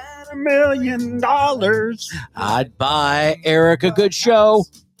 $1 million, I'd buy Eric a good show.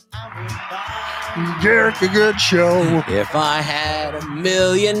 Eric, a good show. If I had $1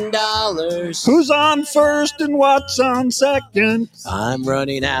 million, Who's on first and what's on second? I'm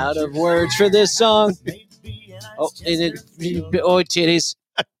running out of words for this song. Oh, titties.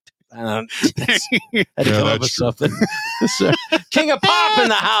 I don't know. I had to come up with something. King of Pop in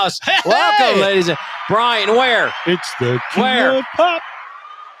the house. Welcome, ladies. Brian, where? It's the King Where? of Pop.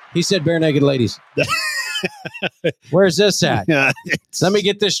 He said bare naked ladies. Where's this at? Yeah, Let me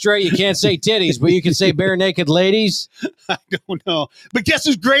get this straight. You can't say titties, but you can say bare naked ladies I don't know. But guess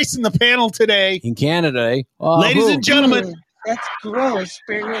who's gracing the panel today? in Canada. Eh? Ladies Who? and gentlemen, That's gross.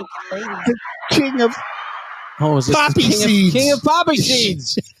 Bare naked lady. King of Oh, is this the Poppy seeds. King of Poppy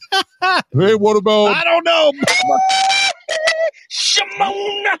Seeds. Hey, what about? I don't know.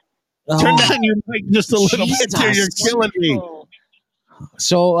 Shimona. Turn Oh. down your mic just a little bit there. You're Jesus. killing me.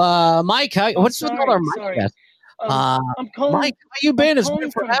 So, Mike, what's Sorry, with all our mic sorry. guests? I'm calling. Mike, how you been? I'm It's calling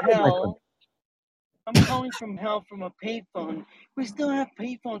been from forever, my friend. hell. I'm calling from hell from a payphone. We still have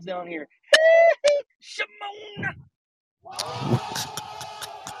payphones down here. Shimona.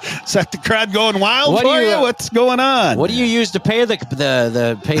 Is that the crowd going wild What do for you, you? What's going on? What do you use to pay the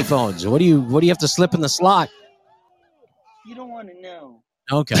payphones? What do you have to slip in the slot? You don't want to know.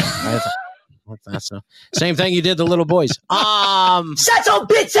 Okay. Same thing you did to little boys. Shut your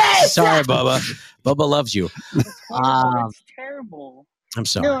bitch ass! Sorry, Bubba. Bubba loves you. That's terrible. I'm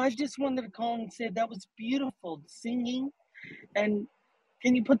sorry. No, I just wanted to call and say that was beautiful singing. And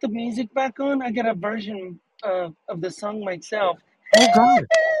can you put the music back on? I got a version of the song myself. Oh, God.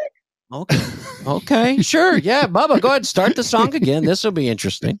 Okay, sure. Yeah, Bubba, go ahead. Start the song again. This will be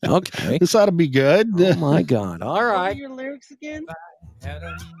interesting. Okay. This ought to be good. Oh, my God. All What are right. your lyrics again? Had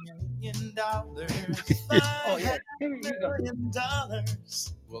 $1 million. Oh, yeah. Here you go.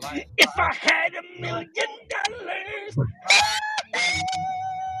 If I had $1 million.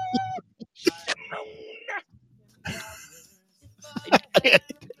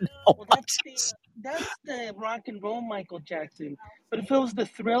 Well, that's the rock and roll Michael Jackson. But if it was the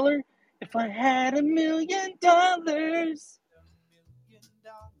Thriller, if I had $1 million.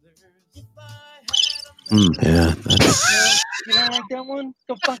 Yeah. You don't like that one?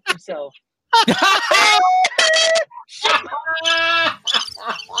 Go fuck yourself.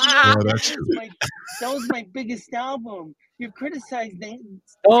 That was my biggest album. You're criticizing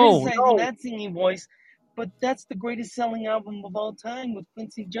that singing voice, but that's the greatest selling album of all time with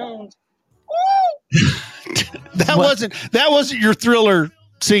Quincy Jones. That wasn't your Thriller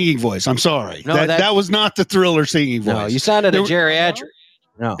singing voice. I'm sorry. No, that was not the Thriller singing voice. No, you sounded a geriatric.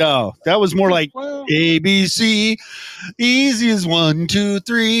 No, that was more like ABC. Easy as 1, 2,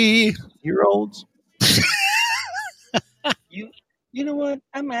 3 year olds. You know what?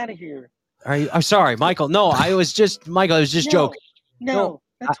 I'm out of here. I'm sorry, Michael. No, I was just joking. No,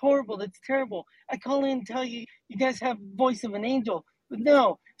 that's horrible. That's terrible. I call in and tell you guys have voice of an angel. But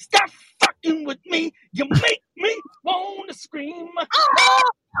no, stop fucking with me. You make me want to scream.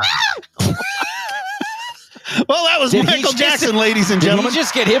 Well, that was Michael Jackson, ladies and gentlemen. Did he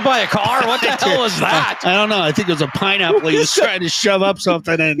just get hit by a car? What the hell was that? I don't know. I think it was a pineapple. He was trying to shove up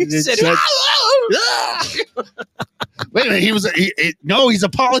something, and it said, "Wait a minute." He's a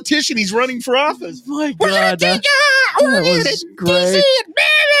politician. He's running for office. My God, that was great.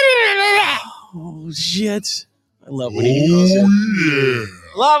 Oh shit! I love when he calls in.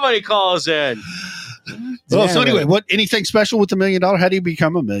 Love when he calls in. Well, so anyway, anything special with $1 million? How do you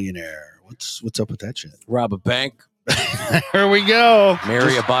become a millionaire? What's up with that shit? Rob a bank. Here we go.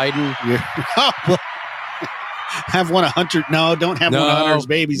 Marry a Biden. Have one of Hunter. No, don't have one of Hunter's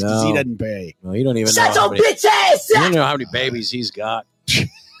babies because he doesn't pay. No, you don't even Shut know. your bitch ass! You don't know how many babies he's got.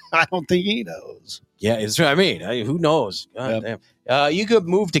 I don't think he knows. Yeah, it's what I mean. Who knows? God damn. You could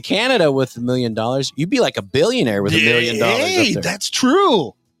move to Canada with $1 million. You'd be like a billionaire with $1 million. Hey, that's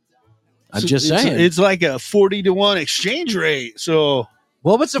true. I'm just saying. It's like a 40-to-1 exchange rate. So.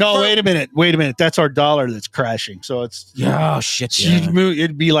 Well, what's the wait a minute. That's our dollar that's crashing. So it's shit.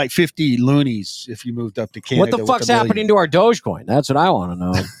 It'd be like 50 loonies if you moved up to Canada. What the fuck's happening to our Dogecoin? That's what I want to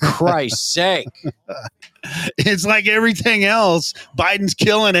know. Christ's sake. It's like everything else. Biden's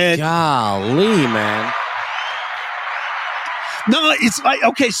killing it. Golly, man. No, it's like,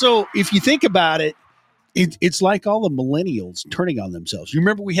 okay, so if you think about it, it's like all the millennials turning on themselves. You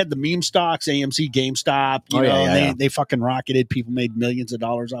remember we had the meme stocks, AMC, GameStop, they fucking rocketed. People made millions of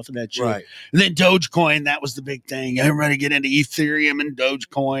dollars off of that shit. Right. And then Dogecoin, that was the big thing. Everybody get into Ethereum and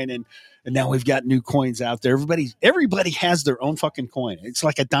Dogecoin, and now we've got new coins out there. Everybody has their own fucking coin. It's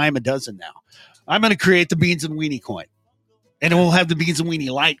like a dime a dozen now. I'm going to create the Beans and Weenie coin. And we'll have the Beans and Weenie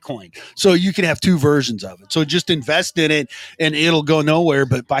Litecoin. So you can have two versions of it. So just invest in it and it'll go nowhere.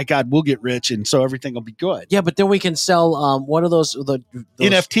 But by God, we'll get rich. And so everything will be good. Yeah, but then we can sell, what are those? Those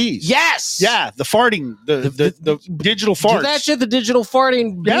NFTs. Yes. Yeah. The farting, the digital farts. That's it. The digital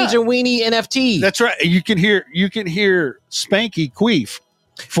farting Beans and Weenie NFT. That's right. You can hear Spanky queef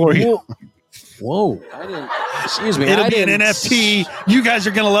for you. Whoa. Excuse me. It'll be an NFT. You guys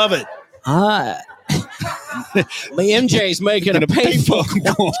are going to love it. MJ's making a payphone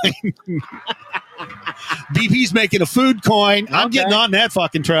coin. BP's making a food coin. I'm getting on that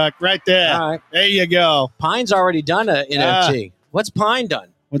fucking truck right there. All right. There you go. Pine's already done an NFT. What's Pine done?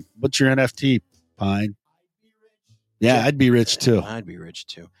 What's your NFT, Pine? Yeah, I'd be rich too. I'd be rich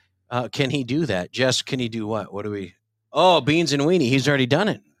too. Can he do that? Jess, can he do what? What do we? Oh, Beans and Weenie. He's already done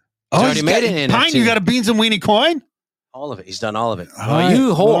it. He's already made it in Pine, you got a Beans and Weenie coin? All of it. He's done all of it.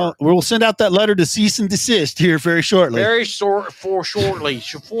 You whore. We'll send out that letter to cease and desist here very shortly. Shortly.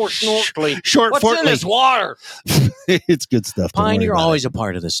 What's in this water? It's good stuff. Pine, you're always a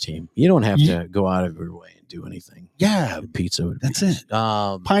part of this team. You don't have to go out of your way and do anything. Yeah. Pizza. That's it.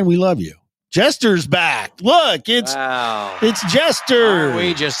 Pine, we love you. Jester's back. Look, it's Jester. Are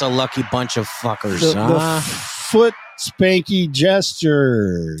we just a lucky bunch of fuckers? The foot Spanky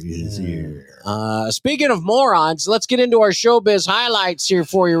Jester is here. Speaking of morons, let's get into our showbiz highlights here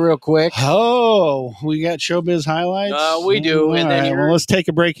for you real quick. Oh, we got showbiz highlights? We do. All and then right, well, let's take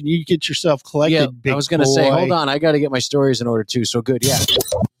a break and you get yourself collected, yeah, big I was going to boy. say, hold on. I got to get my stories in order too. So good. Yeah.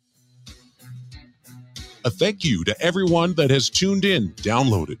 A thank you to everyone that has tuned in,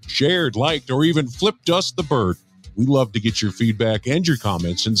 downloaded, shared, liked, or even flipped us the bird. We love to get your feedback and your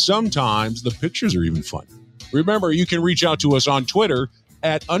comments, and sometimes the pictures are even fun. Remember, you can reach out to us on Twitter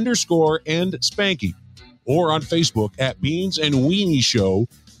at _and_Spanky or on Facebook at Beans and Weenie Show,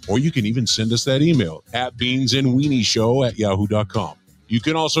 or you can even send us that email at beansandweenieshow@yahoo.com. You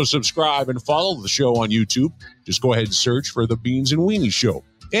can also subscribe and follow the show on YouTube. Just go ahead and search for the Beans and Weenie Show.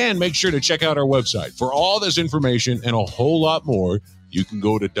 And make sure to check out our website. For all this information and a whole lot more, you can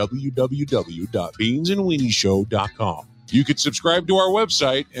go to www.beansandweenieshow.com. You can subscribe to our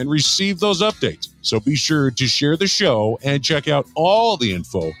website and receive those updates. So be sure to share the show and check out all the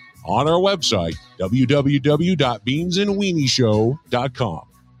info on our website, www.beansandweenieshow.com.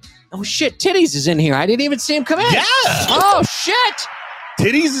 Oh, shit. Titties is in here. I didn't even see him come in. Yeah. Oh, shit.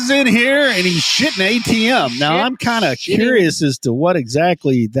 Titties is in here, and he's shitting ATM. Now, I'm kind of curious as to what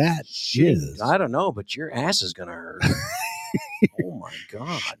exactly that is. I don't know, but your ass is going to hurt. Oh, my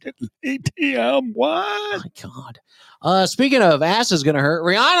God. ATM, what? Oh, my God. Speaking of ass is going to hurt,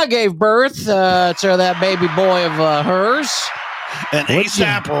 Rihanna gave birth to that baby boy of hers. An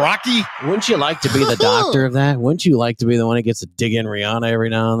ASAP Rocky? Wouldn't you like to be the doctor of that? Wouldn't you like to be the one that gets to dig in Rihanna every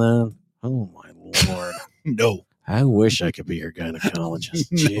now and then? Oh, my Lord. No. I wish I could be your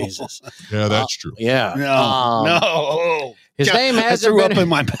gynecologist. Jesus. Yeah, that's true. Yeah. No. His God, name I hasn't threw been up in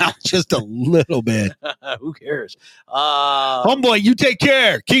my mouth just a little bit. Who cares? Homeboy, you take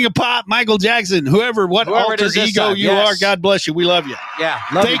care. King of Pop, Michael Jackson, whoever it alter is this ego time, you yes. are, God bless you. We love you. Yeah.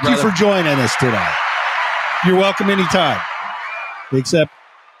 Thank you for joining us today. You're welcome anytime. Except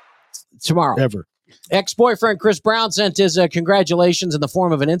tomorrow. Ever. Ex-boyfriend Chris Brown sent his congratulations in the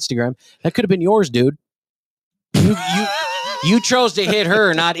form of an Instagram. That could have been yours, dude. You chose to hit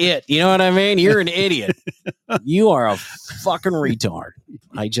her, not it. You know what I mean? You're an idiot. You are a fucking retard.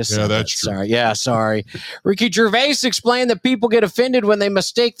 I just said that's true. Sorry. Yeah, sorry. Ricky Gervais explained that people get offended when they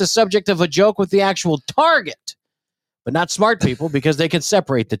mistake the subject of a joke with the actual target, but not smart people because they can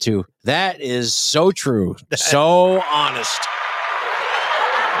separate the two. That is so true. So honest.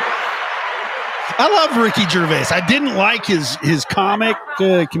 I love Ricky Gervais. I didn't like his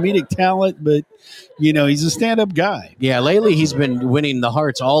comedic talent, but he's a stand-up guy. Yeah, lately he's been winning the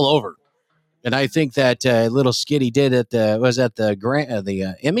hearts all over, and I think that little skit he did at the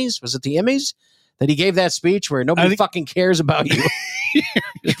Emmys? Was it the Emmys that he gave that speech where nobody fucking cares about you?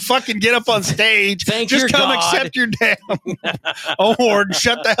 You fucking get up on stage. Thank just your come God. accept your damn award.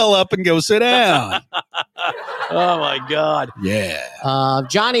 Shut the hell up and go sit down. Oh my God. Yeah.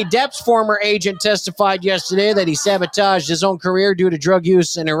 Johnny Depp's former agent testified yesterday that he sabotaged his own career due to drug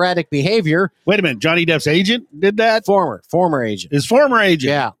use and erratic behavior. Wait a minute. Johnny Depp's agent did that? Former agent. His former agent.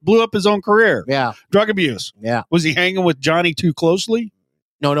 Yeah. Blew up his own career. Yeah. Drug abuse. Yeah. Was he hanging with Johnny too closely?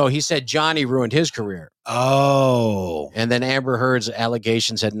 No. He said Johnny ruined his career. Oh. And then Amber Heard's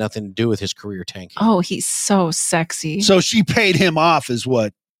allegations had nothing to do with his career tanking. Oh, he's so sexy. So she paid him off is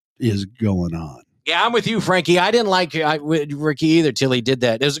what is going on. Yeah, I'm with you, Frankie. I didn't like Ricky either till he did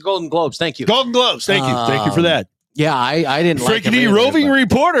that. It was the Golden Globes. Thank you. Golden Globes. Thank you. Thank you for that. Yeah, I didn't like him. Frankie D, either, roving but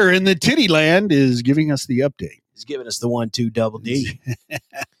reporter in the titty land, is giving us the update. He's giving us the 1-2 double D.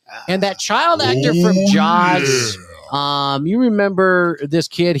 And that child actor from Jaws. You remember this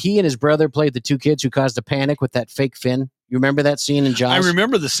kid? He and his brother played the two kids who caused a panic with that fake fin. You remember that scene in Jaws? I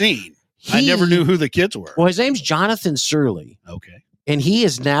remember the scene. I never knew who the kids were. Well, his name's Jonathan Surley. Okay. And he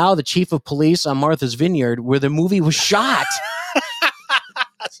is now the chief of police on Martha's Vineyard, where the movie was shot.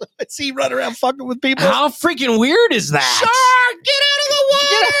 So let's see, run around fucking with people. How freaking weird is that? Shark, get out of the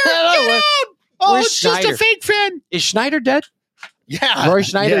water! Get out! Oh, Where's it's Schneider? just a fake fin. Is Schneider dead? Yeah. Roy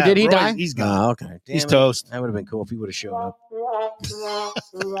Schneider, Yeah, did he Roy, die? He's gone. Oh, okay. He's Damn it. toast. That would have been cool if he would have showed up.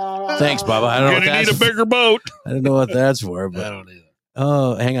 Thanks, Bubba. I don't know what Gonna that's need a bigger boat. I don't know what that's for, but I don't either.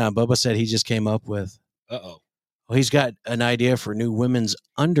 oh, hang on. Bubba said he just came up with. Uh-oh. Well, he's got an idea for new women's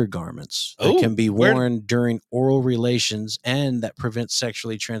undergarments that Oh, can be where- worn during oral relations and that prevent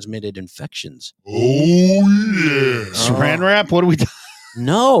sexually transmitted infections. Oh, yeah. Saran wrap? What are we doing?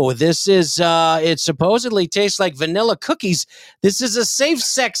 No, this is it supposedly tastes like vanilla cookies. This is a safe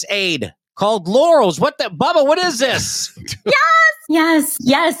sex aid called Laurel's. What the Bubba, what is this? Yes.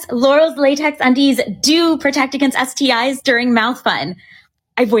 Laurel's latex undies do protect against STIs during mouth fun.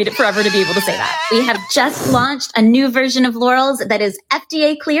 I've waited forever to be able to say that. We have just launched a new version of Laurels that is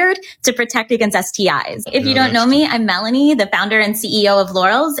FDA cleared to protect against STIs. If you don't know me, I'm Melanie, the founder and CEO of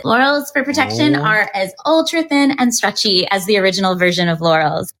Laurels. Laurels for protection are as ultra thin and stretchy as the original version of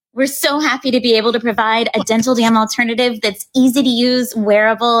Laurels. We're so happy to be able to provide a dental dam alternative that's easy to use,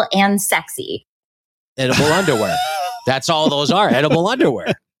 wearable, and sexy. Edible underwear. That's all those are, edible underwear.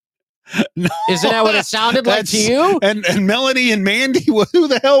 No, isn't that what it sounded like to you? And Melanie and Mandy, who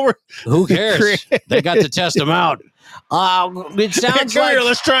the hell were? Who cares? They got to test them out. It sounds Come like here,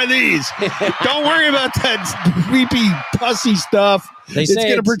 let's try these. Don't worry about that creepy pussy stuff. It's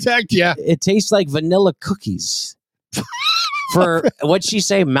going to protect you. It tastes like vanilla cookies. For what'd she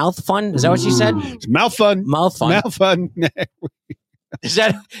say? Mouth fun? Is that what she said? Mouth fun. Mouth fun. Mouth fun. Is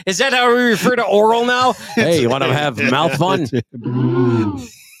that how we refer to oral now? Hey, you want to have mouth fun?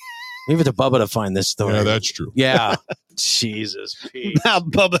 Leave it to Bubba to find this story. Yeah, that's true. Yeah. Jesus, Pete. Now,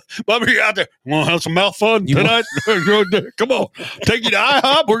 Bubba, you out there? Want to have some mouth fun tonight? Come on. Take you to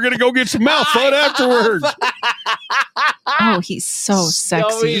IHOP. We're going to go get some mouth fun afterwards. Oh, he's so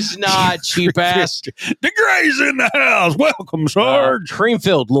sexy. No, he's not, cheap ass. The Gray's in the house. Welcome, Sarge.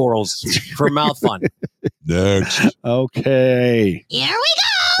 Cream-filled Laurels for mouth fun. Next. Okay. Here we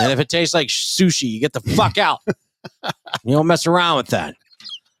go. And if it tastes like sushi, you get the fuck out. You don't mess around with that.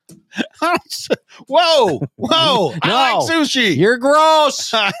 Whoa. I like sushi. You're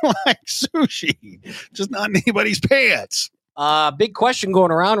gross. I like sushi. Just not in anybody's pants. Big question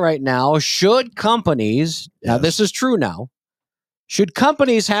going around right now. Should companies, now this is true now, should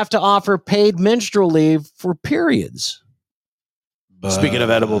companies have to offer paid menstrual leave for periods? Speaking of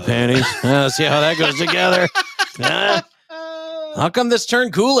edible panties, see how that goes together. How come this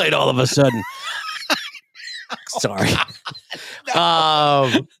turned Kool-Aid all of a sudden? Sorry.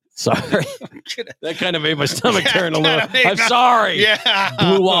 Sorry. That kind of made my stomach turn a little. I'm sorry. Yeah.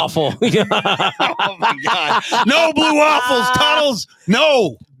 Blue waffle. Oh, my God. No blue waffles, Tunnels.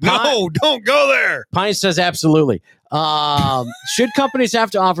 No, don't go there. Pine says absolutely. Should companies have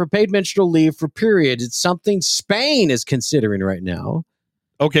to offer paid menstrual leave for periods? It's something Spain is considering right now.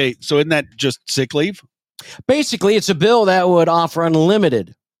 Okay, so isn't that just sick leave? Basically, it's a bill that would offer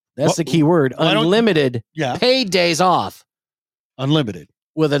unlimited. That's the key word. Unlimited paid days off. Unlimited.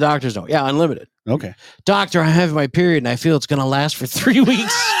 With a doctor's note. Yeah, unlimited. Okay. Doctor, I have my period and I feel it's going to last for 3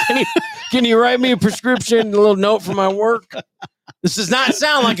 weeks. Can you write me a prescription, a little note for my work? This does not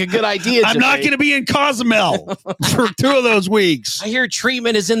sound like a good idea. I'm not going to be in Cozumel for 2 of those weeks. I hear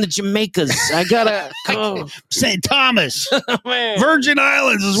treatment is in the Jamaicas. I got to go. St. Thomas. Virgin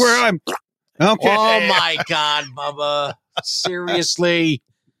Islands is where I'm. Okay. Oh, my God, Bubba. Seriously.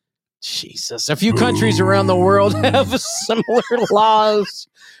 Jesus. A few countries around the world have similar laws,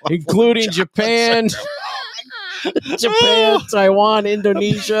 including Japan, Taiwan,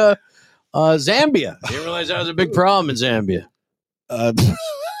 Indonesia, Zambia. I didn't realize that was a big problem in Zambia.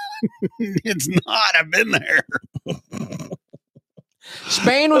 It's not. I've been there.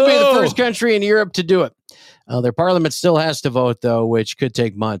 Spain would be the first country in Europe to do it. Their parliament still has to vote, though, which could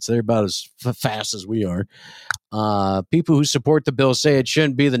take months. They're about as fast as we are. People who support the bill say it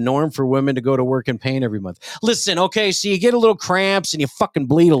shouldn't be the norm for women to go to work in pain every month. Listen, okay, so you get a little cramps and you fucking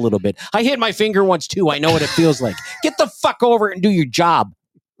bleed a little bit. I hit my finger once, too. I know what it feels like. Get the fuck over it and do your job.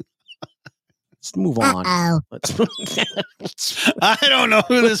 Let's move on. I don't know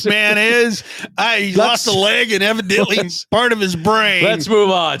who this man is. He lost a leg and evidently part of his brain. Let's move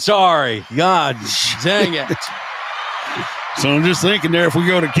on. Sorry. God dang it. So I'm just thinking there, if we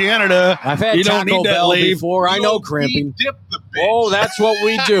go to Canada, I've had you don't Taco need that Bell leave. before. I know cramping. Oh, that's what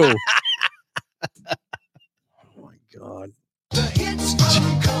we do. Oh, my God.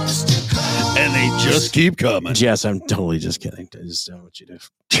 And they just keep coming. Jess, I'm totally just kidding. I just don't want you to.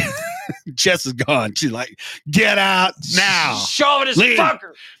 Jess is gone. She's like, get out now. Chauvinist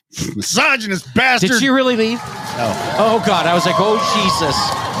fucker. Misogynist bastard. Did she really leave? No. Oh, God. I was like, oh, Jesus.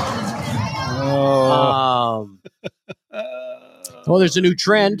 Oh, there's a new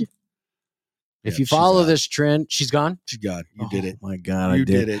trend. If you follow this trend, she's gone? She's gone. You did it. My God, You I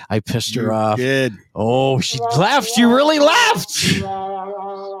did it. I pissed her You off. did. Oh, she laughed. She really laughed.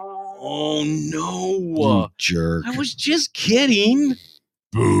 Oh, no. You jerk. I was just kidding.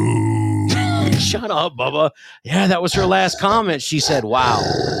 Boo. Shut up, Bubba. Yeah, that was her last comment. She said, wow.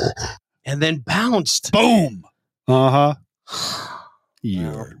 And then bounced. Boom. Uh-huh.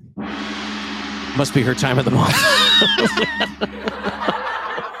 Must be her time of the month.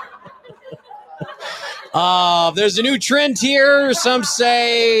 There's a new trend here. Some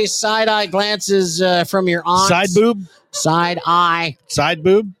say side-eye glances from your aunt. Side boob? Side eye. Side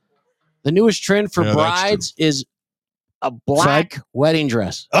boob? The newest trend for brides is a black wedding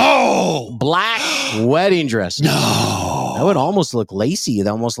dress. Oh, black wedding dress. No, that would almost look lacy.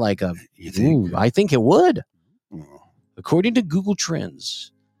 Almost like a. I think it would. According to Google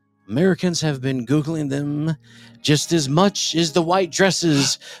Trends, Americans have been Googling them just as much as the white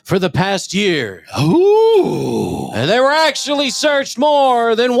dresses for the past year. Ooh. And they were actually searched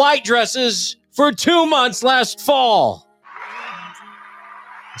more than white dresses for 2 months last fall.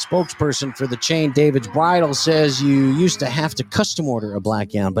 A spokesperson for the chain David's Bridal says you used to have to custom order a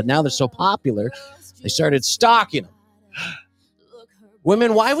black gown, but now they're so popular, they started stocking them.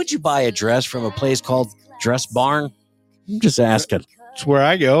 Women, why would you buy a dress from a place called Dress Barn? I'm just asking. It's where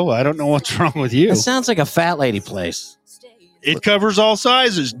I go. I don't know what's wrong with you. It sounds like a fat lady place. It covers all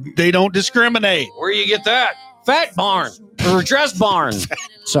sizes. They don't discriminate. Where you get that? Fat Barn or Dress Barn.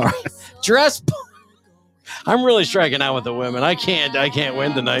 Sorry. Dress Barn. I'm really striking out with the women. I can't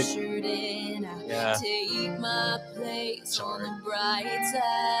win tonight. Yeah. Sorry.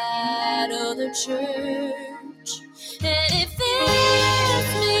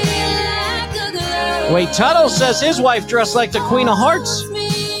 Wait, Tuttle says his wife dressed like the Queen of Hearts.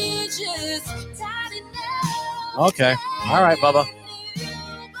 Okay. All right, Bubba.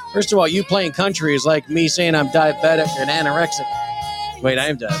 First of all, you playing country is like me saying I'm diabetic and anorexic. Wait, I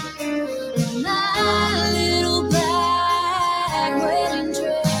am diabetic.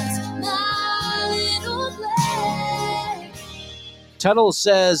 Tuttle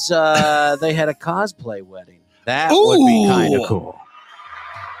says they had a cosplay wedding. That would be kind of cool.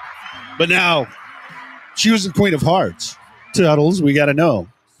 But now, she was the Queen of Hearts. Tuttles, we got to know.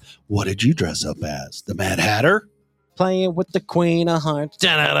 What did you dress up as? The Mad Hatter? Playing with the Queen of Hearts.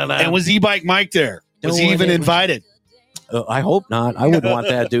 Da-da-da-da. And was E-Bike Mike there? Was he even invited? I hope not. I wouldn't want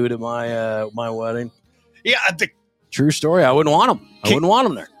that dude at my wedding. Yeah. True story. I wouldn't want him. I wouldn't want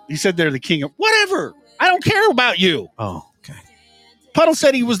him there. He said they're the king of... Whatever. I don't care about you. Oh, okay. Puddle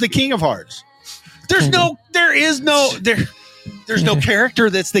said he was the King of Hearts. There's no character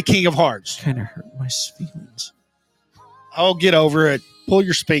that's the King of Hearts. Kind of hurt my feelings. Oh, get over it. Pull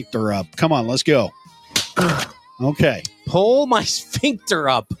your sphincter up. Come on, let's go. Okay. Pull my sphincter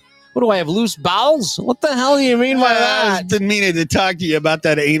up. What do I have, loose bowels? What the hell do you mean by that? Didn't mean to talk to you about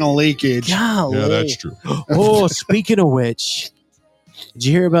that anal leakage. Golly. Yeah, that's true. Oh, speaking of which, did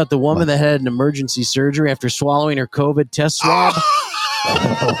you hear about the woman that had an emergency surgery after swallowing her COVID test swab?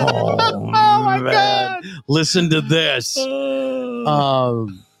 Oh my God. Listen to this.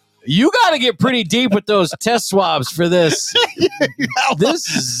 You got to get pretty deep with those test swabs for this. This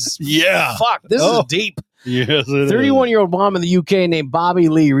is fuck. This is deep. Yes, it 31-year-old mom in the UK named Bobby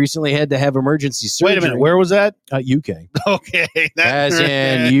Lee recently had to have emergency surgery. Wait a minute. Where was that? UK. Okay. As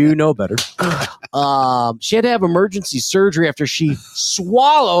in, you know better. She had to have emergency surgery after she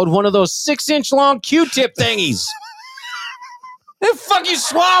swallowed one of those 6-inch long Q-tip thingies. How the fuck you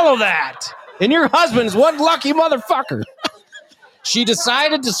swallow that? And your husband's one lucky motherfucker. She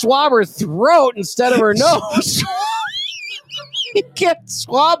decided to swab her throat instead of her nose. You can't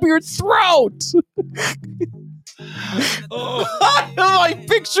swab your throat. How am I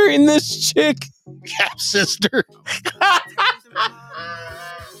picturing this chick? Half sister.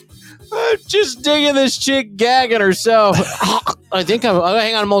 I'm just digging this chick gagging herself. I think hang on,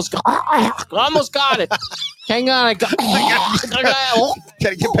 I almost got it. Hang on, I gotta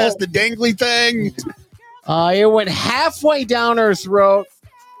get past the dangly thing. It went halfway down her throat,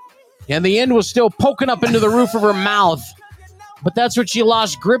 and the end was still poking up into the roof of her mouth. But that's when she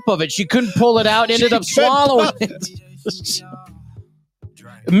lost grip of it. She couldn't pull it out, ended up swallowing it.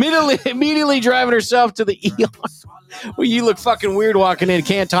 Immediately driving herself to the ER. Well, you look fucking weird walking in,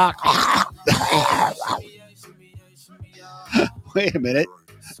 can't talk. Wait a minute.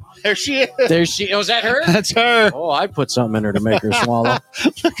 There she is. There she. Oh, is that her? That's her. Oh, I put something in her to make her swallow.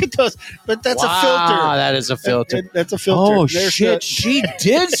 Look at those. But that's a filter. That is a filter. That's a filter. Oh, shit. She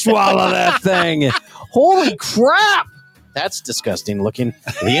did swallow that thing. Holy crap. That's disgusting looking.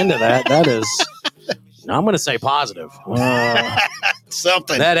 The end of that is, I'm going to say positive.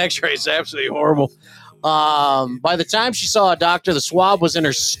 Something. That x-ray is absolutely horrible. By the time she saw a doctor, the swab was in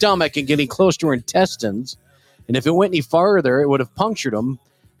her stomach and getting close to her intestines. And if it went any farther, it would have punctured them.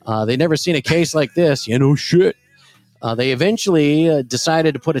 They'd never seen a case like this. You know, shit. They eventually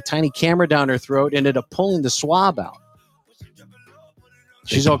decided to put a tiny camera down her throat and ended up pulling the swab out.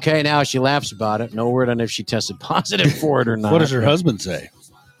 She's okay now. She laughs about it. No word on if she tested positive for it or not. What does her husband say?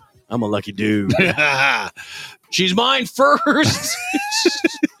 I'm a lucky dude. She's mine first.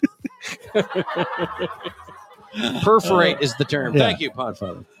 Perforate is the term. Yeah. Thank you,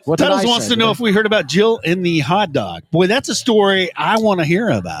 Podfather. Tuttles wants to know if we heard about Jill in the hot dog. Boy, that's a story I want to hear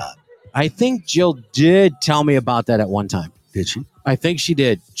about. I think Jill did tell me about that at one time. Did she? I think she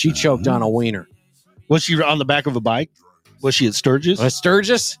did. She choked on a wiener. Was she on the back of a bike? Was she at Sturgis?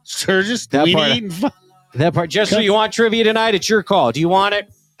 Sturgis? Sturgis? That Weenie part. Jester, you want trivia tonight? It's your call. Do you want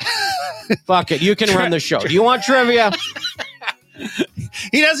it? Fuck it. You can run the show. Do you want trivia?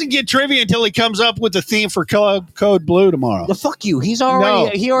 He doesn't get trivia until he comes up with the theme for Code Blue tomorrow. Well, fuck you. He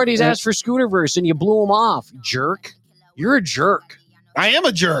already asked for Scooterverse and you blew him off. Jerk. You're a jerk. I am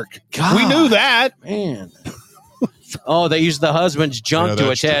a jerk. God, we knew that. Man. Oh, they used the husband's junk to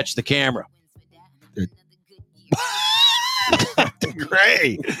attach the camera.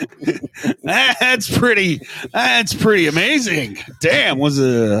 Great. That's pretty amazing. Damn, was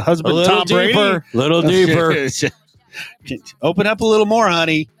the husband Tom Brady? Little deeper. Open up a little more,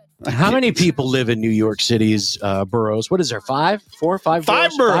 honey. How many people live in New York City's boroughs? What is there? 5 boroughs? 5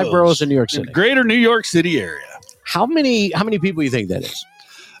 boroughs. 5 boroughs in New York City. Greater New York City area. How many people do you think that is?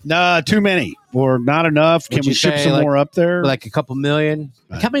 Too many or not enough. Can we ship some more up there? Like a couple million?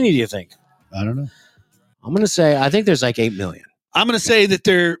 How many do you think? I don't know. I'm going to say, I think there's like 8 million. I'm going to say that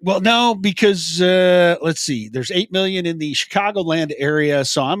no, because let's see, there's 8 million in the Chicagoland area.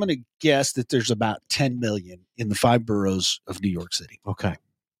 So I'm going to guess that there's about 10 million in the 5 boroughs of New York City. Okay.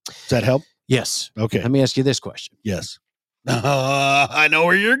 Does that help? Yes. Okay. Let me ask you this question. Yes. I know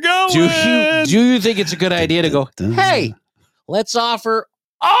where you're going. Do you think it's a good idea to go, hey, let's offer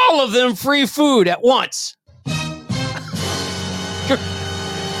all of them free food at once?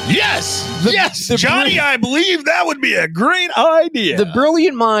 Yes, Johnny, I believe that would be a great idea. The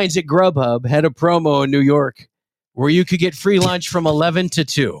brilliant minds at Grubhub had a promo in New York where you could get free lunch from 11 to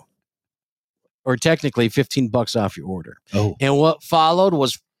 2, or technically $15 off your order. Oh. And what followed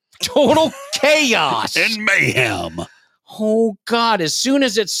was total chaos and mayhem. Oh, God. As soon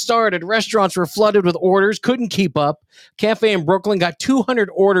as it started, restaurants were flooded with orders, couldn't keep up. Cafe in Brooklyn got 200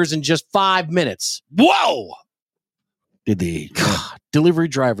 orders in just 5 minutes. Whoa! Did they? God, delivery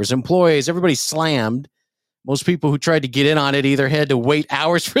drivers, employees, everybody slammed. Most people who tried to get in on it either had to wait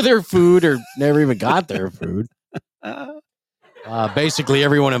hours for their food or never even got their food. Basically,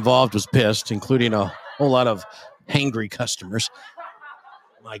 everyone involved was pissed, including a whole lot of hangry customers.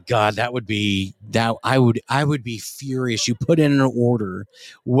 My God, I would be furious. You put in an order,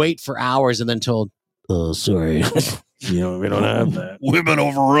 wait for hours, and then told, "Oh, sorry, we don't have that. We've been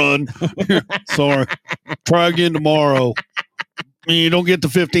overrun. Sorry, try again tomorrow. You don't get the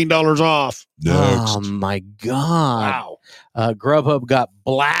 $15 off." Next. Oh my God! Wow. Grubhub got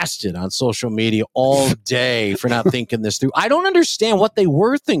blasted on social media all day for not thinking this through. I don't understand what they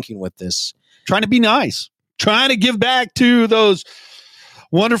were thinking with this. Trying to be nice, trying to give back to those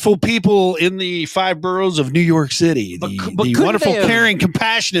wonderful people in the 5 boroughs of New York City, the wonderful, caring,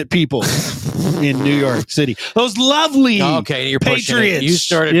 compassionate people in New York City. Those lovely you're patriots. You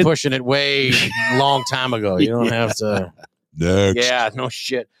started pushing it way long time ago. You don't have to. Next. Yeah, no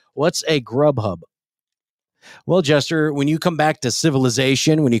shit. What's a Grubhub? Well, Jester, when you come back to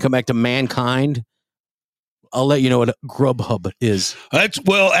civilization, when you come back to mankind, I'll let you know what a Grubhub is. That's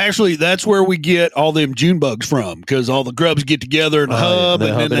where we get all them June bugs from, because all the grubs get together in a hub,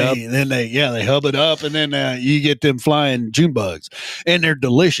 and then they hub it up, and then you get them flying June bugs, and they're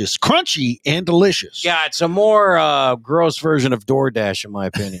delicious, crunchy and delicious. Yeah, it's a more gross version of DoorDash, in my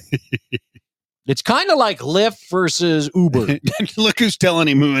opinion. It's kind of like Lyft versus Uber. Look who's telling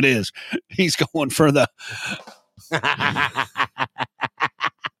him who it is. He's going for the. They're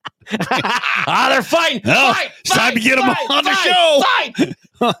fighting. It's time to get them on the show.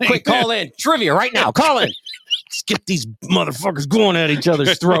 Quick, call in. Trivia right now. Call in. Let's get these motherfuckers going at each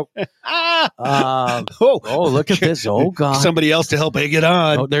other's throat. Look at this. Oh, God. Somebody else to help egg it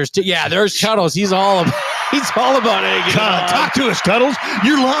on. Oh, there's Tuttles. He's all about egging it on. Talk to us, Tuttles.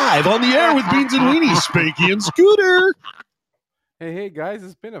 You're live on the air with Beans and Weenie, Spanky and Scooter. Hey, guys,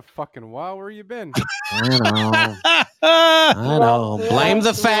 it's been a fucking while. Where you been? I know. Blame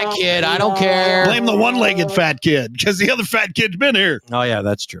the fat kid. I don't care. Blame the one-legged fat kid, because the other fat kid's been here. Oh, yeah,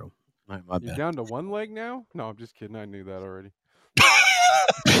 that's true. My You bad. down to one leg now? No, I'm just kidding. I knew that already.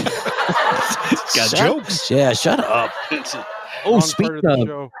 Got jokes. Yeah, shut up.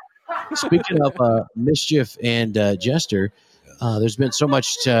 Speaking of Mischief and Jester, there's been so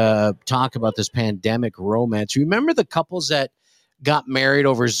much talk about this pandemic romance. Remember the couples that got married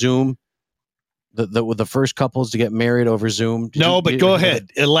over Zoom? The first couples to get married over Zoom? Go ahead.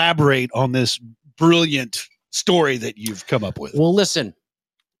 Elaborate on this brilliant story that you've come up with. Well, listen.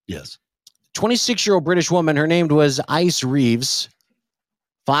 Yes. 26-year-old British woman, her name was Ice Reeves,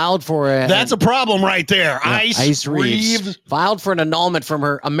 filed for That's a problem right there. Ice Reeves filed for an annulment from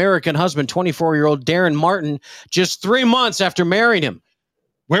her American husband, 24-year-old Darren Martin, just 3 months after marrying him.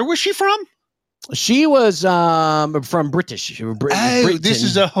 Where was she from? She was from British. This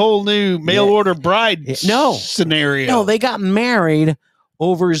is a whole new mail order bride scenario. No, they got married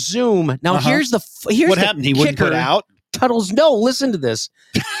over Zoom. Now here's what happened. He wouldn't put out Tuttles. No, listen to this.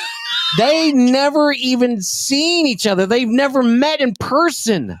 They never even seen each other. They've never met in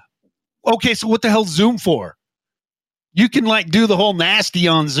person. Okay, so what the hell's Zoom for? You can like do the whole nasty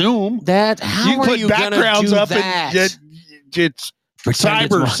on Zoom. How you are put you backgrounds gonna up do that? and it's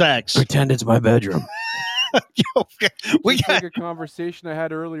cyber sex. Pretend it's my bedroom. We Just got like a conversation I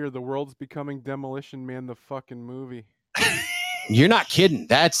had earlier. The world's becoming Demolition Man, the fucking movie. You're not kidding.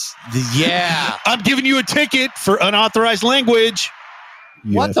 That's I'm giving you a ticket for unauthorized language.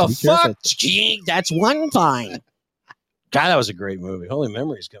 What the fuck? That's one fine. God, that was a great movie. Holy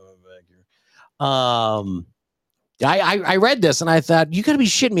memories coming back here. I read this and I thought, you got to be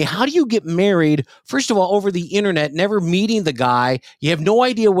shitting me. How do you get married, first of all, over the internet, never meeting the guy? You have no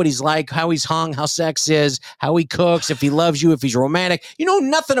idea what he's like, how he's hung, how sex is, how he cooks, if he loves you, if he's romantic. You know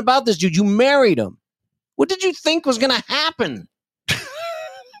nothing about this dude. You married him. What did you think was going to happen?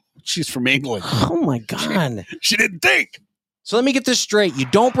 She's from England. Oh, my God. She didn't think. So let me get this straight. You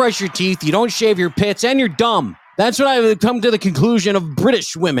don't brush your teeth, you don't shave your pits, and you're dumb. That's what I've come to the conclusion of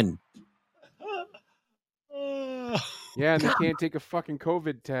British women. Yeah, and they can't take a fucking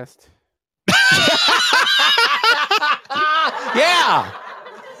COVID test. Yeah.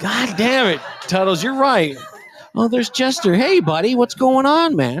 God damn it, Tuttles, you're right. Oh, there's Jester. Hey, buddy, what's going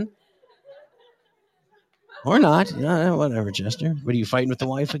on, man? Or not. Whatever, Jester. What, are you fighting with the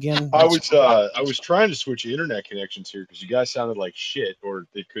wife again? I was trying to switch internet connections here because you guys sounded like shit, or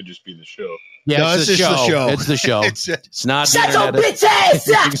it could just be the show. Yeah, No, it's the show. It's the show. It's not the Shut internet. your bitch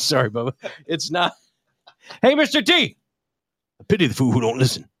ass! Sorry, Bubba. It's not. Hey, Mr. T. I pity the fool who don't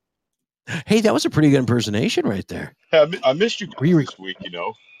listen. Hey, that was a pretty good impersonation right there. Yeah, I missed you this week, you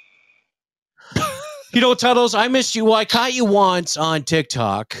know. You know, Tuttles, I missed you. Well, I caught you once on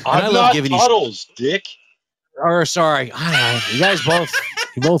TikTok. And I'm I love not giving Tuttles, dick. Or sorry, I don't know. You guys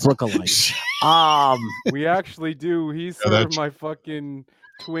both look alike. We actually do. He's Yeah, sort of my fucking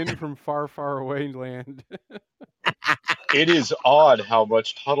twin from far, far away land. It is odd how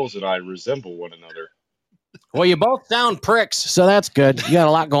much Tuttles and I resemble one another. Well, you both sound pricks, so that's good. You got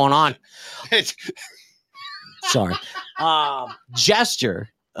a lot going on. Sorry, Jester.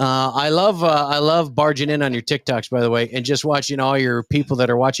 I love barging in on your TikToks, by the way, and just watching all your people that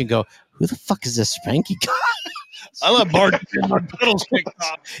are watching go, who the fuck is this Spanky guy? I love barging in on Tuttles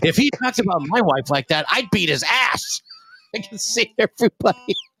TikTok. If he talks about my wife like that, I'd beat his ass. I can see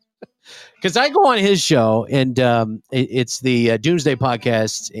everybody. Because I go on his show, and it's the Doomsday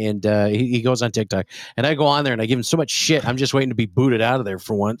Podcast, and he goes on TikTok. And I go on there, and I give him so much shit. I'm just waiting to be booted out of there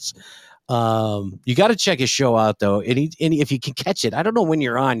for once. You got to check his show out, though. And if you can catch it, I don't know when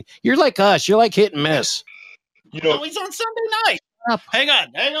you're on. You're like us. You're like hit and miss. You know, he's on Sunday night. Hang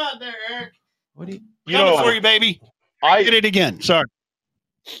on there, Eric. What do you? Coming for you, baby. I did it again. Sorry.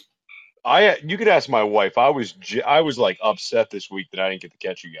 You could ask my wife. I was like upset this week that I didn't get to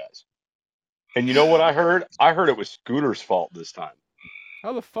catch you guys. And you know what I heard? I heard it was Scooter's fault this time.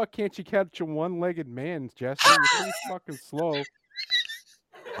 How the fuck can't you catch a one-legged man, Jester? You're pretty fucking slow.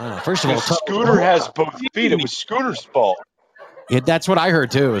 First of all, Scooter has both feet. It was Scooter's fault. Yeah, that's what I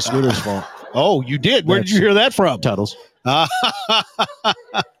heard too. It was Scooter's fault. Oh, you did? Where did you hear that from? Tuttles.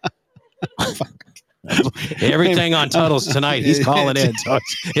 Everything on Tuttles tonight. He's calling in. So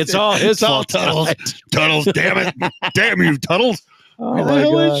it's all his fault. Tuttles. Tuttles, damn it. Damn you, Tuttles. Oh Where my the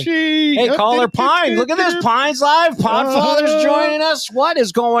hell God. is she? Hey, caller Pine. Look at this. Pine's live. Podfather's joining us. What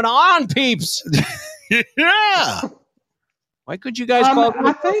is going on, peeps? Yeah. Why could you guys call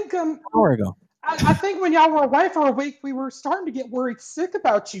I think an hour ago? I think when y'all were away for a week, we were starting to get worried sick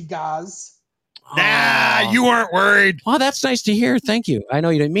about you guys. Nah, you weren't worried. Oh, that's nice to hear. Thank you. I know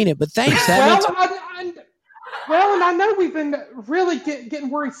you didn't mean it, but thanks. And I know we've been really getting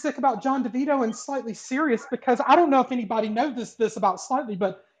worried sick about John DeVito and Slightly Serious because I don't know if anybody knows this about Slightly,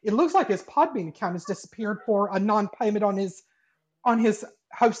 but it looks like his Podbean account has disappeared for a non-payment on his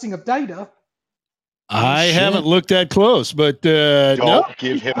hosting of data. I haven't looked that close, but don't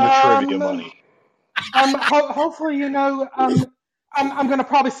give him the trivia money. Hopefully, you know, I'm going to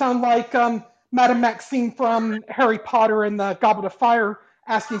probably sound like Madame Maxine from Harry Potter and the Goblet of Fire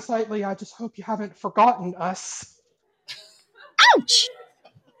asking Slightly, I just hope you haven't forgotten us. Ouch!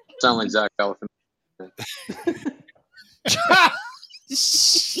 Sound like Zach Galifianakis.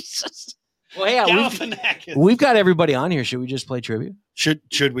 Jesus. Well, yeah, we've got everybody on here. Should we just play trivia?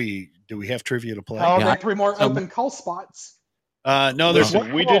 Should we? Do we have trivia to play? Oh, there are 3 more open call spots. No, there's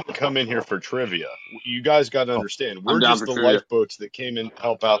Listen, we didn't come in here for trivia. You guys got to understand. We're down just for the trivia. lifeboats that came in to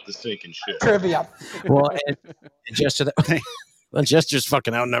help out the sinking ship. Trivia. Well, and Jester, well, Jester's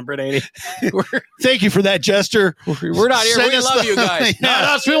fucking outnumbered, ain't he? Thank you for that, Jester. We're not here. Send We us love you guys. Yeah. Not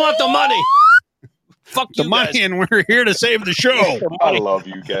us. We want the money. Fuck the you money, guys. and we're here to save the show. I love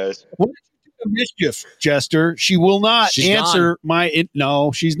you guys. What did you do to mischief, Jester? She will not She's answer my.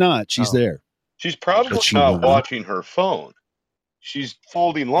 No, she's not. She's there. She's probably But she will not not. watching her phone. She's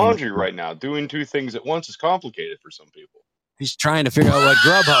folding laundry right now. Doing two things at once is complicated for some people. He's trying to figure out what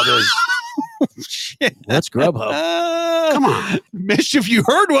Grubhub is. Shit. What's Grubhub? Come on, mischief! You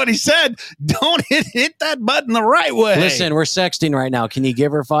heard what he said. Don't hit that button the right way. Listen, we're sexting right now. Can you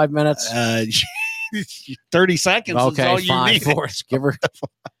give her 5 minutes? 30 seconds. Is Okay, all you fine. need. Forrest, give her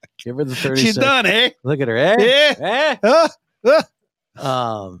the 30 She's seconds. done, eh? Look at her, eh? Yeah. Eh?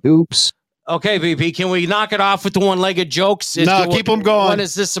 Oops. Okay, BP, can we knock it off with the one-legged jokes? No, keep 'em going. What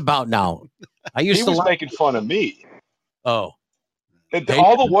is this about now? I used He to was like. making fun of me. Oh,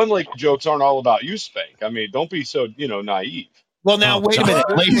 All the one-leg jokes aren't all about you, Spank. I mean, don't be so naive. Well, now, wait a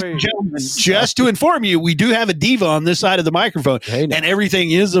minute, ladies and gentlemen. Just to inform you, we do have a diva on this side of the microphone, and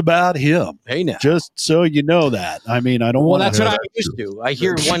everything is about him. Hey, now. Just so you know that. I mean, I don't Well, want that's to. what I'm used to. I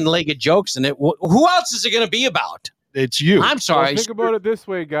hear one-legged jokes, and who else is it going to be about? It's you. I'm sorry. Well, think about it this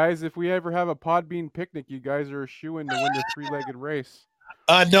way, guys. If we ever have a Podbean picnic, you guys are a shoo-in to win the three-legged race.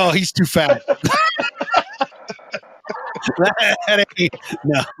 No, he's too fat. That ain't-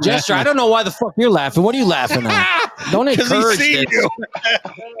 no, Jester, I don't know why the fuck you're laughing. What are you laughing at? Don't 'Cause he's encourage seen this. you.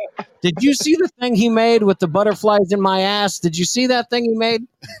 Did you see the thing he made with the butterflies in my ass? Did you see that thing he made?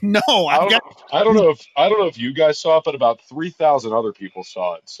 No, I don't know if you guys saw it, but about 3,000 other people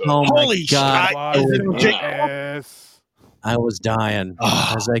saw it. So Oh my Holy God. shit. Yes. I was dying.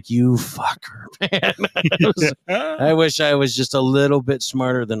 I was like, you fucker, man. I wish I was just a little bit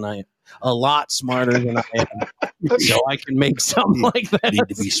smarter than I am. A lot smarter than I am. So I can make something like that. Need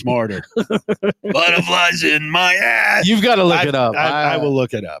to be smarter. Butterflies in my ass. You've got to look it up. I will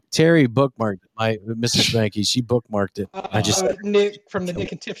look it up. Terry bookmarked it. My Mrs. Spanky, she bookmarked it. I just Nick from the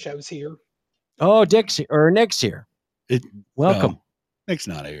Nick and Tiff show's here. Nick's here. Welcome. No, Nick's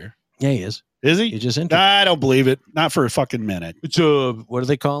not here. Yeah, he is. Is he? He just entered. I don't believe it. Not for a fucking minute. It's a what do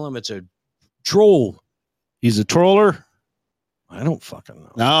they call him? It's a troll. He's a troller. I don't fucking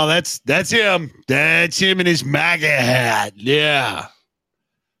know. No, that's him. That's him in his MAGA hat. Yeah.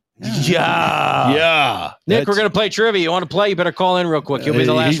 Yeah. Nick, we're gonna play trivia. You want to play? You better call in real quick. You'll be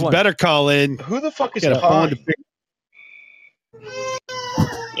the last He one. better call in. who the fuck is Get a phone to Pine? pick.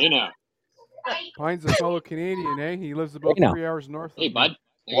 Hey now. Pine's a fellow Canadian, eh? He lives about Hey, now. 3 hours north Hey of me. bud.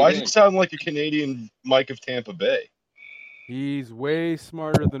 Why does he sound like a Canadian Mike of Tampa Bay? He's way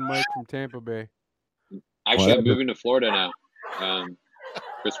smarter than Mike from Tampa Bay. Actually, I'm moving to Florida now.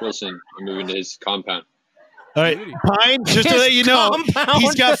 Chris Wilson, I'm moving to his compound. All right, Pine, just to let you know,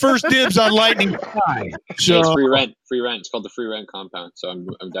 he's got first dibs on Lightning Pie. So it's So free rent. Free rent. It's called the free rent compound. So I'm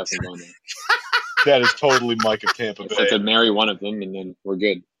definitely going there. That is totally Mike of Tampa If I Bay. could marry one of them, and then we're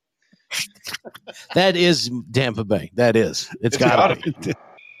good. That is Tampa Bay. That is. It's got to be.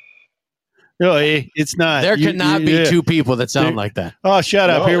 No, it's not. There cannot be two people that sound like that. Oh, shut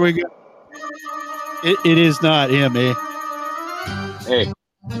up. No. Here we go. It is not him, eh? Hey,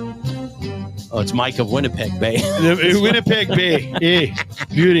 Oh, it's Mike of Winnipeg Bay. Winnipeg Bay. Hey,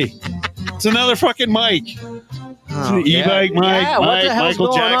 beauty. It's another fucking Mike. E-bike Mike, Yeah, what Mike, the hell's Michael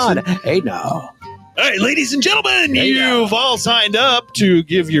going Jackson. on? Hey, no. All right, ladies and gentlemen, Hey, you've all signed up to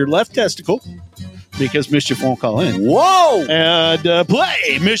give your left testicle because Mischief won't call in. Whoa! And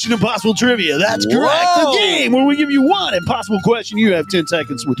play Mission Impossible Trivia. That's correct. Whoa. The game where we give you one impossible question. You have 10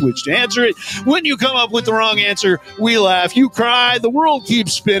 seconds with which to answer it. When you come up with the wrong answer, we laugh, you cry, the world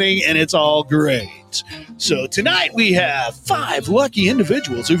keeps spinning, and it's all great. So tonight we have 5 lucky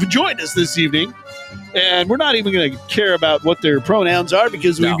individuals who've joined us this evening. And we're not even going to care about what their pronouns are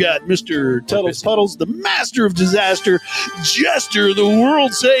because we've got Mr. Tuttles Puddles, the master of disaster, Jester, the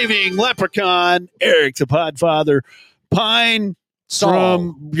world-saving leprechaun, Eric, the podfather, Pine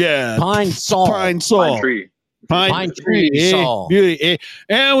Saul. from, Pine Saul. Pine Saul. Pine Tree. Pine Tree, Saul. Beauty,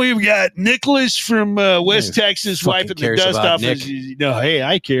 and we've got Nicholas from West Who Texas fucking wiping the cares dust about off. Nick? No, hey,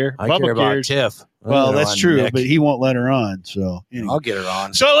 I care. I Bubba care about cares. Tiff. Well, that's true, Nick. but he won't let her on. So anyway. I'll get her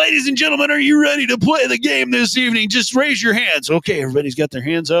on. So, ladies and gentlemen, are you ready to play the game this evening? Just raise your hands. Okay, everybody's got their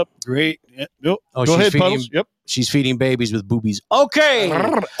hands up. Great. Yeah, nope. Oh, Go she's ahead, feeding- Puddles. Yep. She's feeding babies with boobies. Okay.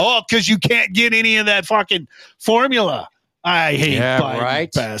 Oh, because you can't get any of that fucking formula. I hate Yeah, Biden,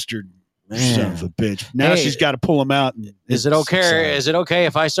 right? bastard. Man. Son of a bitch. Now Hey, she's got to pull them out. And Is it okay? Is it okay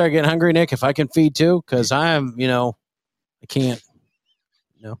if I start getting hungry, Nick? If I can feed too? Because I'm, I can't.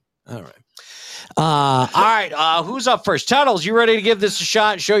 No. All right. All right. Who's up first? Tuttles, you ready to give this a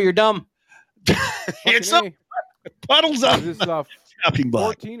shot and show you're dumb? It's up. Puddles up. Is this Chopping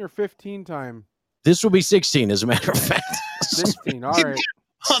block. 14 or 15 time? This will be 16, as a matter of fact. 16. All right.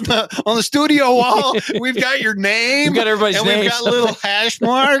 On the studio wall, we've got your name. We've got everybody's and names. we've got little hash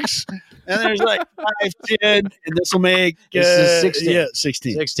marks. And there's like 5, 10, and this will make This is 16. Yeah,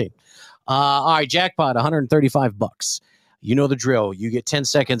 16. 16. All right, jackpot, $135. You know the drill. You get 10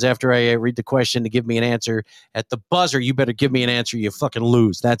 seconds after I read the question to give me an answer. At the buzzer, you better give me an answer. You fucking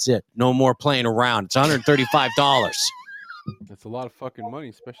lose. That's it. No more playing around. It's $135. That's a lot of fucking money,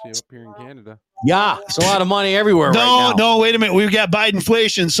 especially up here in Canada. Yeah, it's a lot of money everywhere right now. No, wait a minute. We've got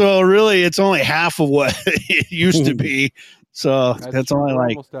Bidenflation, so really it's only half of what it used to be. So that's only We're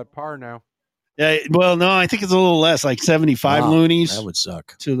like almost at par now. Yeah, well, no, I think it's a little less, like 75 loonies. That would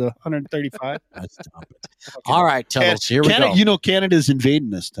suck. To the 135. That's dumb. All right, Tuttles, here we go. You know, Canada's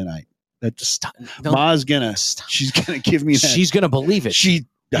invading us tonight. That's Ma's gonna. She's gonna give me that. She's gonna believe it. She.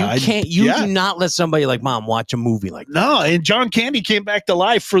 You can't. You do not let somebody like Mom watch a movie like that. No, and John Candy came back to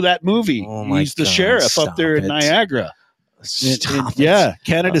life for that movie. Oh my He's the God, sheriff up there in Niagara. Stop it. Yeah,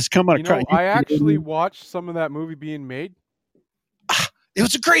 Canada's coming. You know, I actually watched some of that movie being made. It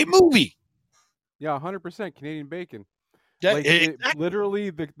was a great movie. Yeah, 100% Canadian bacon. Yeah, Like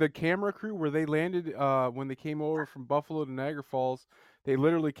literally, the camera crew where they landed when they came over from Buffalo to Niagara Falls, they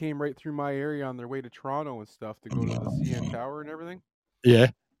literally came right through my area on their way to Toronto and stuff to go to the CN Tower and everything.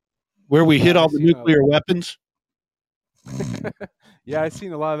 Yeah, where we hit all the nuclear weapons. Yeah, I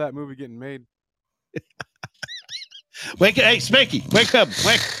seen a lot of that movie getting made. Hey, Spanky, wake up,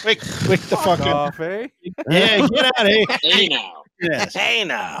 wake the fuck up. Eh? Yeah, get out of here. Hey now. Yes. Hey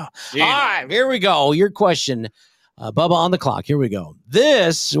now. All right, here we go. Your question, Bubba, on the clock. Here we go.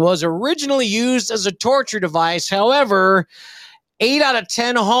 This was originally used as a torture device. However, 8 out of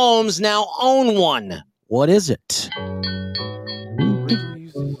 10 homes now own one. What is it? Originally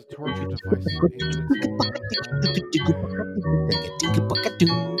used as a torture device.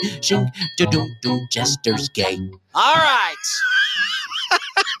 Jester's gay. All right.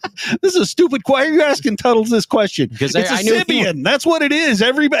 This is a stupid. Why are you asking Tuttles this question? Because it's I a knew Sibian. That's what it is.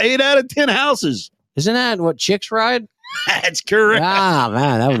 Every 8 out of 10 houses. Isn't that what chicks ride? That's correct. Ah,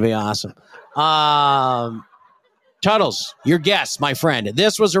 man, that would be awesome. Tuttles, your guess, my friend.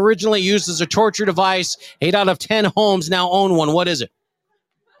 This was originally used as a torture device. 8 out of 10 homes now own one. What is it?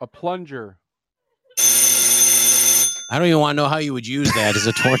 A plunger. I don't even want to know how you would use that as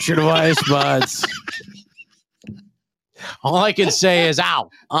a torture device, but all I can say is, ow.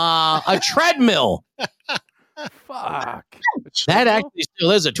 A treadmill. Fuck. That actually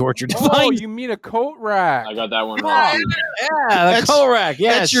still is a torture device. Oh, you mean a coat rack? I got that one wrong. Yeah, the coat rack.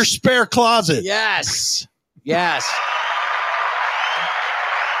 Yes. That's your spare closet. Yes. Yes.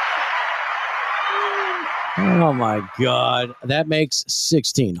 Oh my God. That makes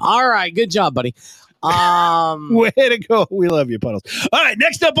 16. All right. Good job, buddy. Way to go. We love you, Puddles. All right.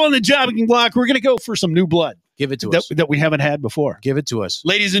 Next up on the jobbing block, we're going to go for some new blood. Give it to us. That we haven't had before. Give it to us.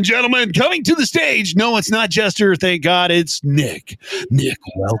 Ladies and gentlemen, coming to the stage. No, it's not Jester. Thank God. It's Nick. Nick,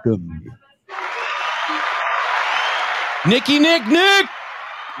 welcome. Nick.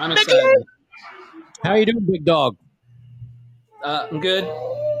 I'm excited. How you doing, big dog? I'm good.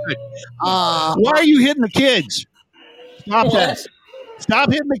 Why are you hitting the kids? Stop that.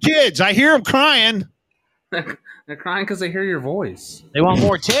 Stop hitting the kids. I hear them crying. They're crying because they hear your voice. They want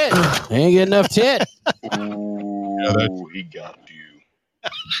more tit. They ain't get enough tit. Oh, he got you.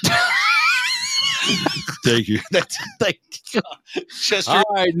 Thank you. Thank you. Jester. All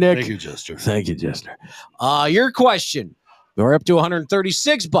right, Nick. Thank you, Jester. Thank you, Jester. Your question. We're up to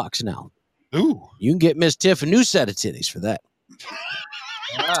 $136 now. Ooh. You can get Miss Tiff a new set of titties for that.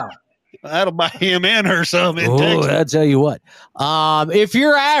 Wow. That'll buy him and her some in Oh, Texas. I'll tell you what. If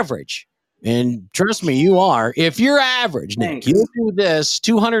you're average, and trust me, you are. If you're average, Nick, you'll do this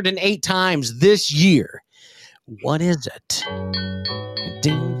 208 times this year. What is it?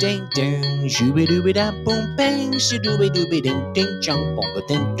 Ding, ding, ding. Shooby dooby da boom bang. Shadooby dooby ding, ding, chung, bonga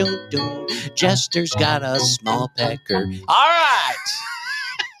ding, ding, ding. Jester's got a small pecker. All right.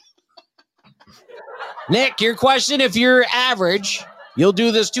 Nick, your question. If you're average, you'll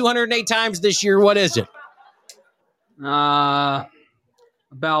do this 208 times this year. What is it? Bowel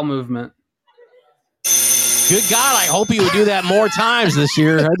movement. Good God, I hope you would do that more times this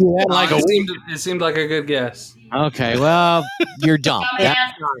year. I do that in like a week. It seemed like a good guess. Okay, well, you're dumb. Did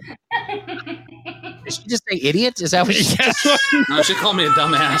she just say idiot? Is that what she said? No, she called me a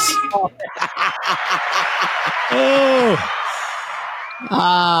dumbass. Oh.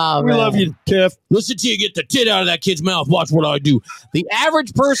 We love you, Tiff. Listen to you get the tit out of that kid's mouth. Watch what I do. The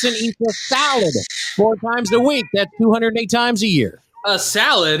average person eats a salad 4 times a week. That's 208 times a year. A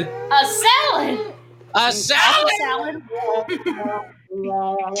salad? A salad. A salad.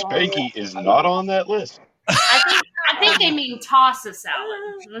 Spanky is not on that list. I think they mean toss a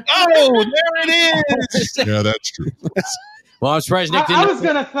salad. Oh, there it is. Yeah, that's true. Well, I'm surprised Nick didn't. I was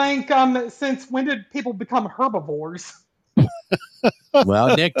going to think, since when did people become herbivores?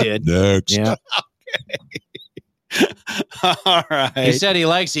 Well, Nick did. Next. Yeah. All right. He said he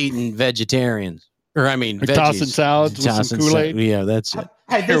likes eating vegetarians. Or, I mean, veggies. Tossing salads with some Kool-Aid. Yeah, that's it.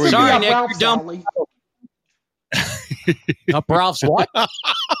 Hey, this would be Sorry, up Nick, Ralph's you're dumb. alley. Up Ralph's what? Up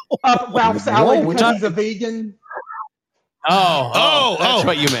Ralph's alley Whoa, we're because he's a vegan. Oh, that's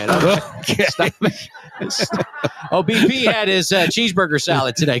what you meant. Okay. Oh, BP had his cheeseburger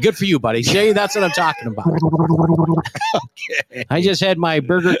salad today. Good for you, buddy. See, that's what I'm talking about. Okay. I just had my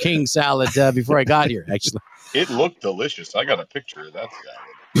Burger King salad before I got here, actually. It looked delicious. I got a picture of that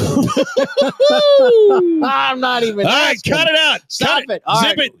salad. I'm not even. All right, asking. cut it out. Stop Cut it. All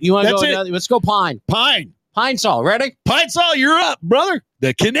Zip right. it. You want to That's go? it. Another, let's go Pine. Pine Sol. Ready? Sol, you're up, brother.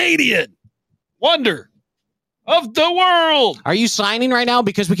 The Canadian wonder of the world. Are you signing right now?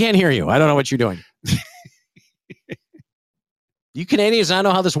 Because we can't hear you. I don't know what you're doing. You Canadians, I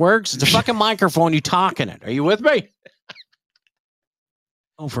know how this works. It's a fucking microphone. You talk in it. Are you with me?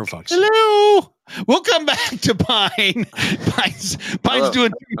 Oh, for fuck's sake. Hello. We'll come back to Pine. Pine's Hello.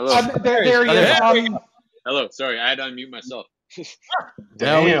 doing. Hello. There he is. Hello. Sorry, I had to unmute myself.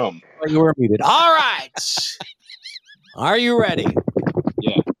 Damn. You were muted. All right. Are you ready?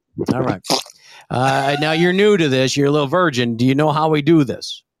 Yeah. All right. Now you're new to this. You're a little virgin. Do you know how we do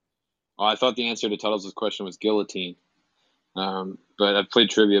this? Oh, I thought the answer to Tuttle's question was guillotine. But I've played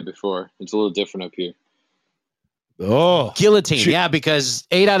trivia before. It's a little different up here. Oh, guillotine. Yeah, because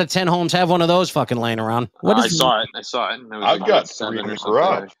 8 out of 10 homes have one of those fucking laying around. I saw it. And it was I've like got 7 3 in or the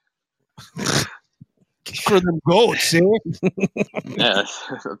something. garage. For them goats, eh? Yeah, I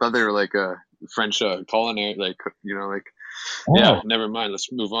thought they were like French culinary, Oh. yeah. Never mind.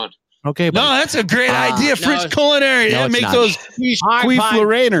 Let's move on. Okay, No, that's a great idea. French no, culinary. no, it's Make not. those quiche All right, fine.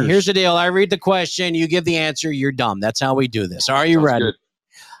 Floriners. Here's the deal. I read the question. You give the answer. You're dumb. That's how we do this. Are you ready? Good.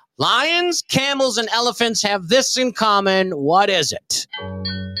 Lions, camels, and elephants have this in common. What is it?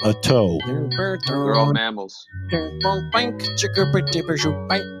 A toe. They're all mammals. Take all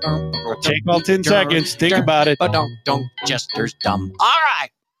 10 seconds. Think about it. Don't. Jester's dumb. All right.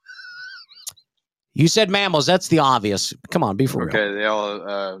 You said mammals. That's the obvious. Come on, be for real. Okay, they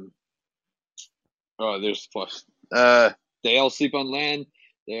all. There's plus. They all sleep on land.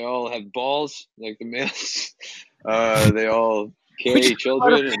 They all have balls like the males. They all carry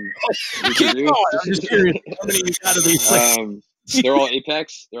children and reproduce. I'm just curious. How many you got of these? They're all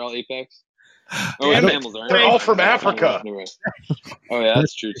apex. Oh, Damn it. mammals aren't. They're all from Africa. Oh yeah,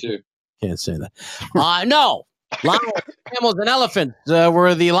 that's true too. Can't say that. No. Lions, camels, and elephants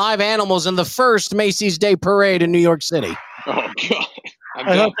were the live animals in the first Macy's Day Parade in New York City. Oh God.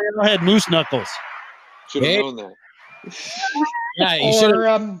 I thought they all had moose knuckles. Should have known that. Yeah, you should Or,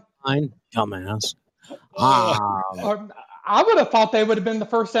 have. Fine, dumbass. or I would have thought they would have been the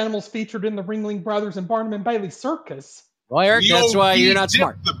first animals featured in the Ringling Brothers and Barnum and Bailey circus. Well, Eric, that's why you're not dip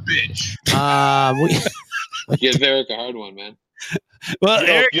smart. The bitch. Give Eric a hard one, man. Well,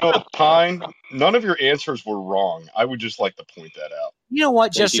 Eric, Pine, none of your answers were wrong. I would just like to point that out. You know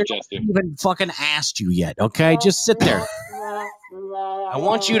what, Thank you, Jester? I Jester. haven't even fucking asked you yet, okay? Just sit there. I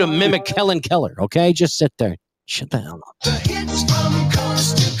want you to mimic Helen Keller, okay? Just sit there. Shut the hell up.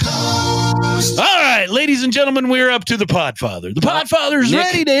 all right, ladies and gentlemen, we're up to the Podfather. The Podfather's Nick-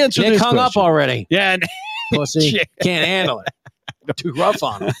 ready to answer Nick this hung up question. already. Yeah. Pussy. Yeah. Can't handle it. Too rough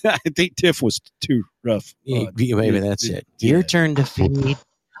on him. I think Tiff was too rough. Maybe that's it. Your turn to feed.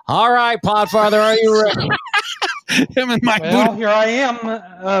 All right, Podfather, are you ready? Him and Mike. Well, here I am.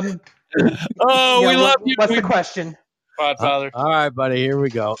 Oh, we love you. What's the question? Podfather. All right, buddy, here we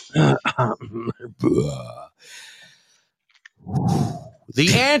go.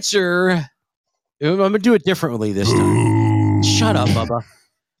 The answer, I'm going to do it differently this time. Shut up, Bubba.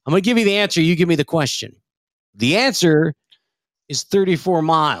 I'm going to give you the answer. You give me the question. The answer is 34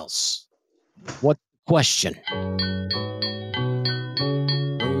 miles. What question?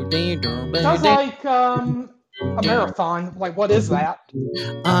 Sounds like a marathon. Like, what is that?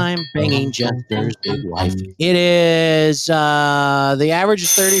 I'm banging Jester's big wife. It is, the average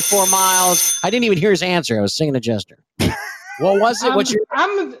is 34 miles. I didn't even hear his answer. I was singing to Jester. What was it? What's your...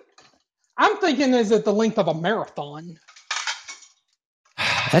 I'm thinking, is it the length of a marathon?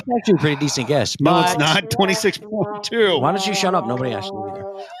 That's actually a pretty decent guess. No, but it's not. 26.2. Why don't you shut up? Nobody asked you either.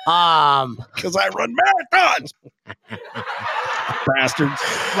 Because I run marathons. Bastards.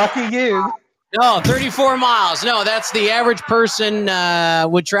 Lucky you. No, 34 miles. No, that's the average person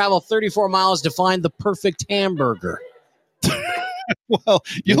would travel 34 miles to find the perfect hamburger. Well,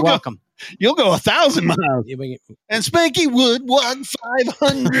 You're welcome. You'll go 1,000 miles. And Spanky would walk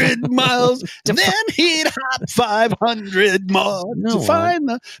 500 miles. Then he'd hop 500 miles to find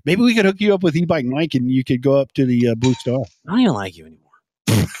the. Maybe we could hook you up with e-bike Mike and you could go up to the Blue Star. I don't even like you anymore.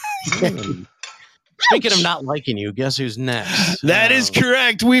 Speaking of not liking you, guess who's next? That is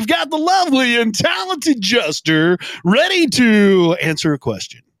correct. We've got the lovely and talented Jester ready to answer a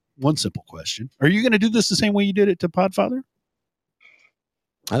question. One simple question. Are you going to do this the same way you did it to Podfather?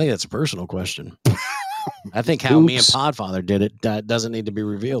 I think that's a personal question. I think how me and Podfather did it doesn't need to be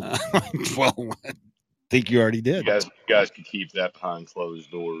revealed. Well, I think you already did. You guys can keep that behind closed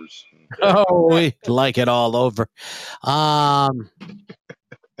doors. Oh, we like it all over. Are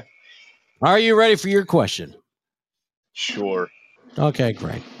you ready for your question? Sure. Okay,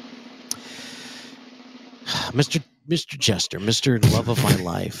 great. Mr. Jester, Mr. Love of My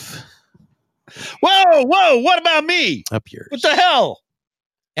Life. Whoa, what about me? Up yours. What the hell?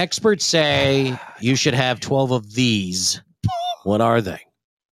 Experts say you should have 12 of these. What are they?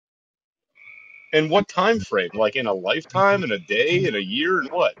 And what time frame? Like in a lifetime, in a day, in a year, and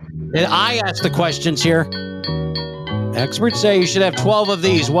what? And I ask the questions here. Experts say you should have 12 of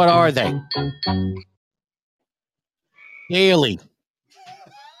these. What are they? Daily.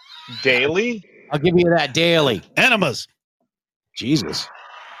 Daily? I'll give you that daily. Enemas. Jesus.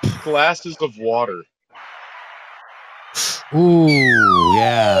 Glasses of water. Ooh,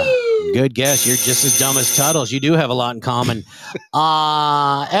 yeah. Good guess. You're just as dumb as Tuttles. You do have a lot in common.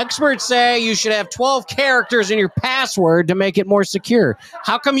 Experts say you should have 12 characters in your password to make it more secure.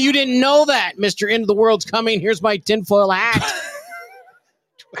 How come you didn't know that, Mr. End of the World's Coming? Here's my tinfoil hat.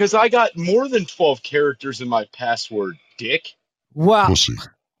 Because I got more than 12 characters in my password, dick. Wow.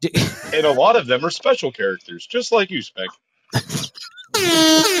 And a lot of them are special characters, just like you, Spec.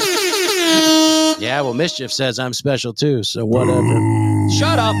 Yeah, well, Mischief says I'm special too, so whatever.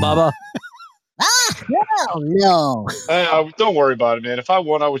 Shut up, Bubba. Hell no. Don't worry about it, man. If I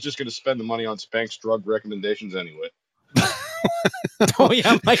won, I was just going to spend the money on Spank's drug recommendations anyway. Oh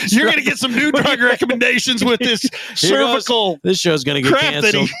yeah, you're going to get some new drug recommendations with this cervical. This show's going to get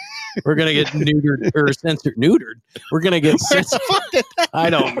canceled. We're going to get neutered or censored. Neutered. We're going to get censored. I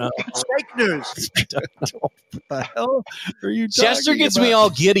don't know. Fake news. What the hell are you talking Chester gets about? me all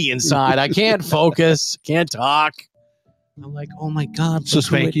giddy inside. I can't focus. Can't talk. I'm like, oh my God, So look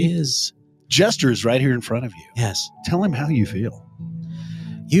who it Spanky? is. Jester is right here in front of you. Yes. Tell him how you feel.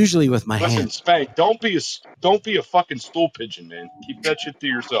 Usually with my Listen, hand. Spank, don't be a fucking stool pigeon, man. Keep that shit to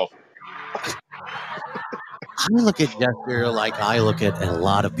yourself. I look at Jester like I look at a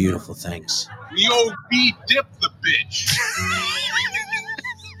lot of beautiful things. Yo, dip the bitch.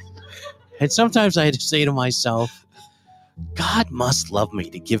 And sometimes I just say to myself, God must love me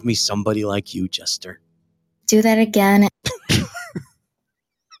to give me somebody like you, Jester. Do that again.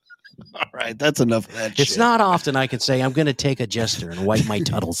 All right, that's enough of that It's shit. not often I can say I'm going to take a Jester and wipe my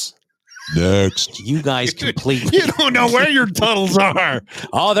tuttles. Next. You guys completely. You don't know where your tuttles are.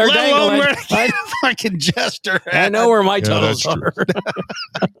 Oh, they're Let alone dangling. where the fucking Jester I know where my tuttles are.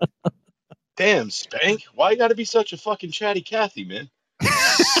 Damn, Spank. Why you gotta be such a fucking chatty Cathy, man?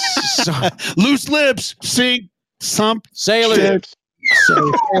 Loose lips, sink, sump, Sailor shit.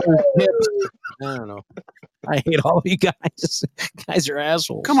 Sailor hips. I don't know. I hate all of you guys. You guys are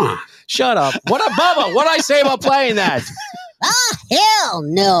assholes. Come on. Shut up. What up, Bubba? What did I say about playing that? Hell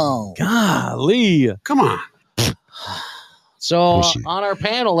no. Golly. Come on. So on our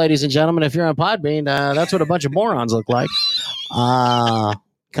panel, ladies and gentlemen, if you're on Podbean, that's what a bunch of morons look like.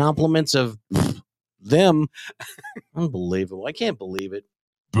 Compliments of them. Unbelievable. I can't believe it.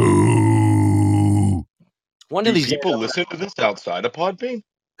 Boo. One Do of these people listen to this outside of Podbean?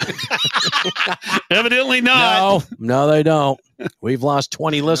 Evidently not. No, they don't. We've lost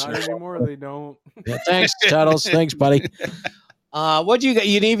 20 Not listeners. anymore. They don't. Yeah, thanks, Tuttles. Thanks, buddy. What do you got?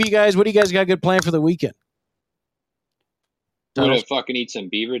 Any of you guys? What do you guys got good plan for the weekend? I'm gonna fucking eat some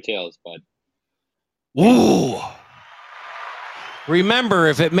beaver tails, bud. Ooh. Remember,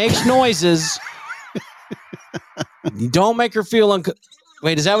 if it makes noises, you don't make her feel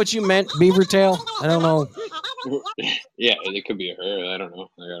Wait, is that what you meant, beaver tail? I don't know. Yeah, it could be a her. I don't know.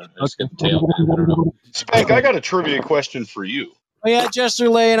 I just got the tail. I don't know. Spank, I got a trivia question for you. Oh yeah, Jester,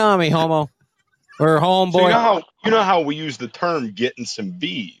 lay it on me, homo or homeboy. So you know how we use the term "getting some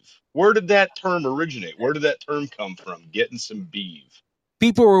beef"? Where did that term originate? Where did that term come from? Getting some beef.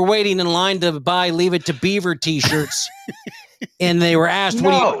 people were waiting in line to buy Leave It to Beaver t-shirts. And they were asked,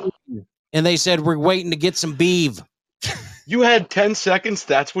 what do you mean? And they said, we're waiting to get some beef. You had 10 seconds?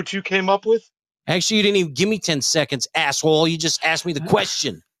 That's what you came up with? Actually, you didn't even give me 10 seconds, asshole. You just asked me the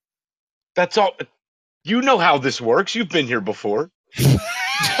question. That's all. You know how this works. You've been here before.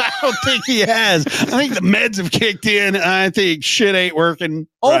 I don't think he has. I think the meds have kicked in. I think shit ain't working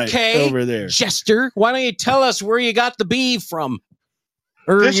Okay, over there. Jester, why don't you tell us where you got the beef from?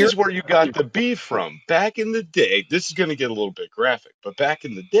 This is where you got the beef from. Back in the day, this is going to get a little bit graphic, but back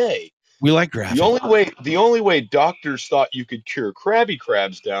in the day, we like graphic. The only way doctors thought you could cure Krabby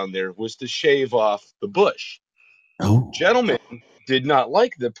Crabs down there was to shave off the bush. Oh. Gentlemen did not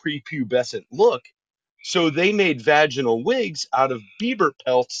like the prepubescent look, so they made vaginal wigs out of beaver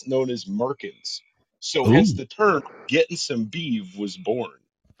pelts known as merkins. So hence the term "getting some beef" was born.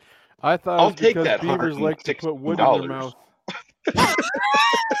 I thought I'll it was take because that beavers like to put wood in their mouth.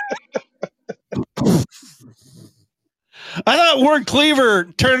 I thought Ward Cleaver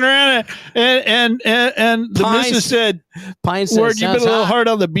turned around and the missus said, Pine says, Ward, you've been a little hard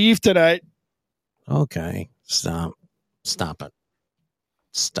on the beef tonight. Okay, stop it.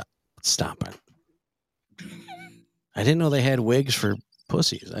 Stop it. I didn't know they had wigs for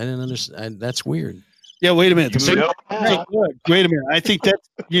pussies. I didn't understand. That's weird. Yeah, wait a minute. Wait a minute. I think that,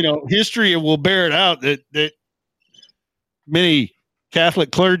 history will bear it out that many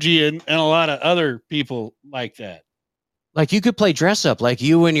Catholic clergy and a lot of other people like that. Like you could play dress up, like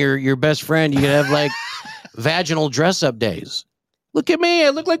you and your best friend. You could have like vaginal dress up days. Look at me. I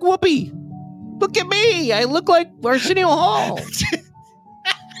look like Whoopi. Look at me. I look like Arsenio Hall.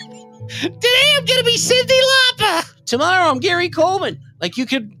 Today I'm gonna be Cyndi Lauper. Tomorrow I'm Gary Coleman. Like you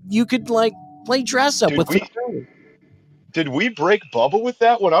could like play dress up Did we break Bubba with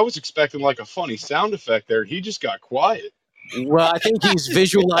that one? I was expecting like a funny sound effect there. He just got quiet. Well, I think he's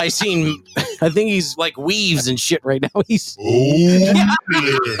visualizing. I think he's like weaves and shit right now. He's.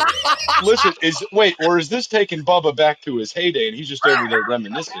 Listen, is this taking Bubba back to his heyday and he's just over there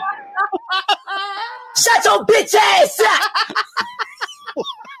reminiscing? Shut your bitch ass up!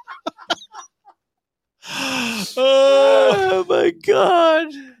 Oh my god,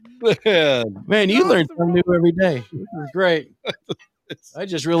 man! You learn something new every day. This is great. I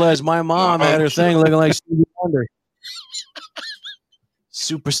just realized my mom had her thing looking like Stevie Wonder.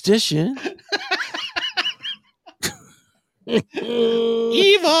 Superstition.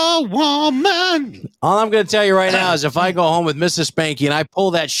 Evil woman. All I'm going to tell you right now is if I go home with Mrs. Spanky and I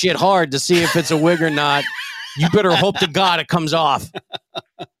pull that shit hard to see if it's a wig or not, you better hope to God it comes off.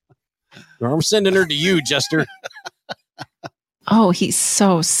 I'm sending her to you, Jester. Oh, he's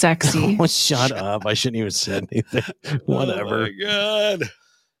so sexy. Oh, shut up. I shouldn't even say anything. Whatever. Oh, my God.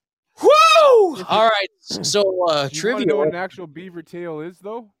 Woo! All right. So, trivia. You know what an actual beaver tail is,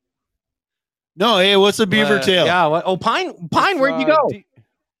 though? No, hey, what's a beaver tail? Yeah. Oh, Pine, where'd you go?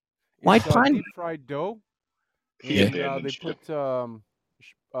 Why Pine? Deep fried dough. Yeah. And, they put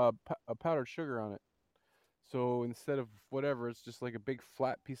a powdered sugar on it. So instead of whatever, it's just like a big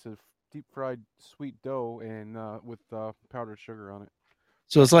flat piece of deep fried sweet dough and with powdered sugar on it.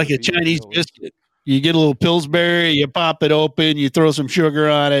 So it's like a Chinese biscuit. You get a little Pillsbury, you pop it open, you throw some sugar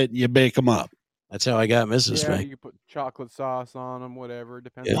on it, and you bake them up. That's how I got Mrs. Yeah, Spank. you can put chocolate sauce on them, whatever.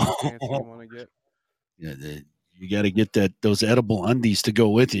 Depends on how fancy you want to get. Yeah, you got to get those edible undies to go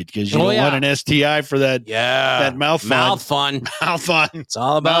with it because you don't want an STI for that. Yeah, that mouth fun. Mouth fun. It's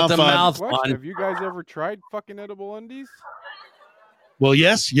all about the mouth Question, fun. have you guys ever tried fucking edible undies? Well,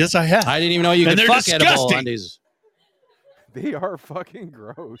 yes, I have. I didn't even know you could fuck edible undies. They are fucking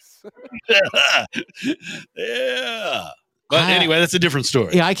gross. Yeah. But anyway, that's a different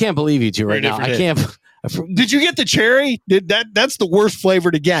story. Yeah, I can't believe you two right now. I can't. Did you get the cherry? That's the worst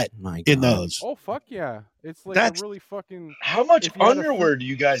flavor to get in those. Oh fuck yeah! It's like a really fucking. How much underwear do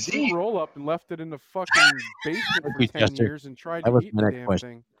you guys eat? Roll up and left it in the fucking basement for 10 years and tried to eat the damn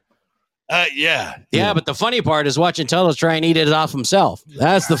thing. Yeah. But the funny part is watching Telus try and eat it off himself.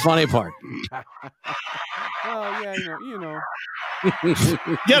 That's the funny part. Oh yeah, you know. You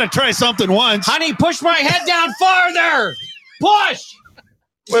got to try something once. Honey, push my head down farther. Push.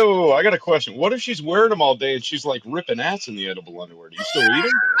 Wait, I got a question. What if she's wearing them all day and she's like ripping ass in the edible underwear? Do you still eat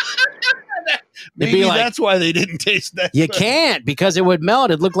them? Maybe that's why they didn't taste that. You can't because it would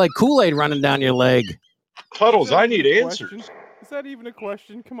melt. It'd look like Kool-Aid running down your leg. Puddles, I need answers. Is that even a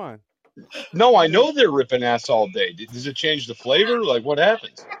question? Come on. No, I know they're ripping ass all day. Does it change the flavor? Like, what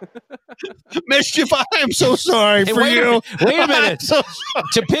happens? Mischief, I am so sorry for you. Wait a minute. To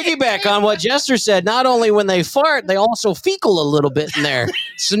piggyback on what Jester said, not only when they fart, they also fecal a little bit in there.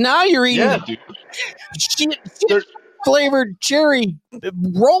 So now you're eating. Yeah, dude. flavored cherry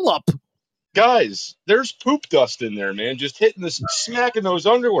roll up. Guys, there's poop dust in there, man. Just hitting this, smacking those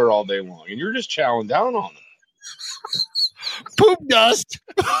underwear all day long, and you're just chowing down on them. Poop dust.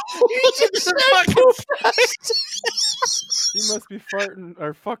 You just said poop dust. He must be farting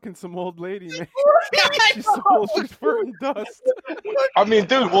or fucking some old lady, man. She's so old, she's farting dust. I mean,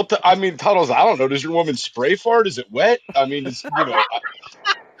 dude. Well, Tuttles. I don't know. Does your woman spray fart? Is it wet? I mean, it's, is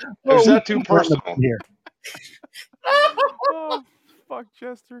that too personal? Here. Oh, fuck,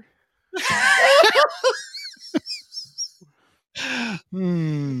 Chester.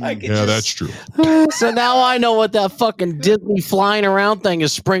 Yeah, that's true. So now I know what that fucking Disney flying around thing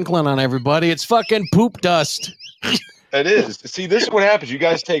is sprinkling on everybody. It's fucking poop dust. It is. See, this is what happens. You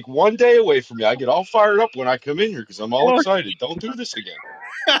guys take one day away from me. I get all fired up when I come in here because I'm all excited. Don't do this again.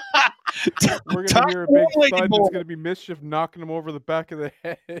 We're going to hear a big thud that's going to be Mischief knocking him over the back of the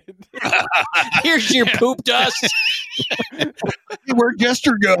head. Here's your poop dust. Where'd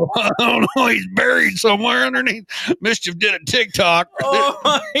Jester go? I don't know. He's buried somewhere underneath. Mischief did a TikTok. Oh,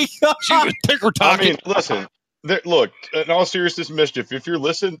 my God. She was ticker talking. I mean, listen. Look, in all seriousness, Mischief,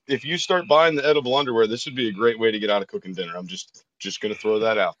 if you start buying the edible underwear, this would be a great way to get out of cooking dinner. I'm just going to throw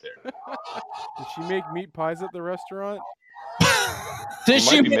that out there. Did she make meat pies at the restaurant? She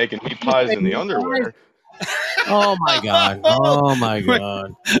might be making meat pies in the underwear. Oh, my God. Oh, my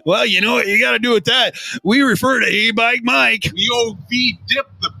God. Well, you know what you got to do with that? We refer to E-Bike Mike. OV dip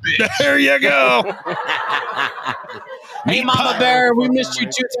the bitch. There you go. Hey, Mama Bear, we missed you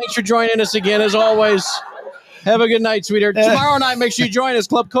too. Thanks for joining us again, as always. Have a good night, sweetheart. Tomorrow night, make sure you join us.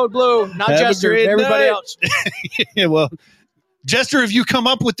 Club Code Blue. Not Jester, everybody else. Yeah, well, Jester, if you come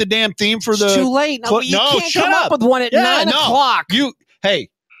up with the damn theme for the... It's too late. No, you can't shut come up with one at 9 o'clock.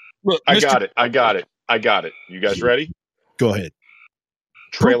 Hey, look, I got it. You guys ready? Go ahead.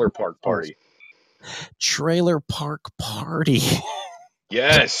 Trailer Park Party. Trailer Park Party.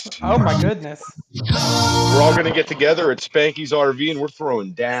 Yes. Oh, my goodness. We're all going to get together at Spanky's RV, and we're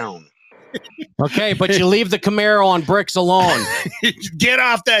throwing down. Okay, but you leave the Camaro on bricks alone. Get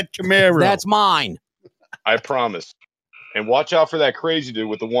off that Camaro. That's mine. I promise. And watch out for that crazy dude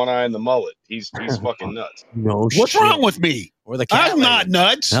with the one eye and the mullet. He's fucking nuts. No What's shit. wrong with me? Or the cat I'm lady. not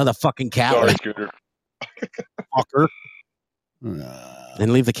nuts. No, the fucking cat Sorry, lady. Scooter. Fucker.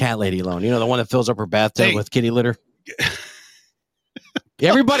 And leave the cat lady alone. You know, the one that fills up her bathtub with kitty litter?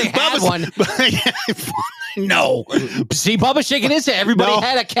 Everybody had one. No. See, Bubba shaking his head. Everybody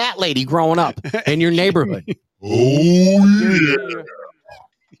had a cat lady growing up in your neighborhood. I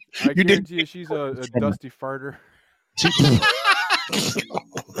guarantee you she's a dusty farter.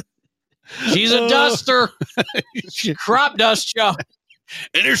 She's a duster. Crop dust, Joe.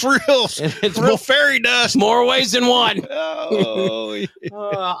 And it's real fairy dust. More ways than one. Oh, yeah.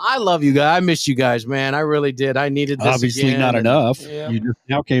 I love you guys. I miss you guys, man. I really did. I needed this. Obviously again. not enough. Yeah. You just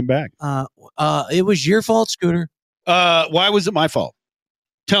now came back. It was your fault, Scooter. Why was it my fault?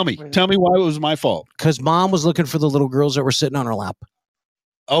 Tell me why it was my fault. Because Mom was looking for the little girls that were sitting on her lap.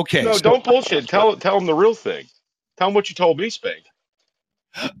 Okay. No, don't bullshit. Tell him the real thing. Tell him what you told me, Spank.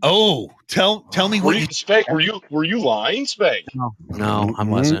 Oh, tell me what you Spank. Were you lying, Spank? No, I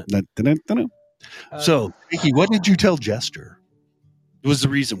wasn't. So, Mickey, what did you tell Jester? It was the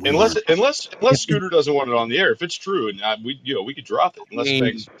reason. Unless Scooter doesn't want it on the air. If it's true, and we could drop it. Unless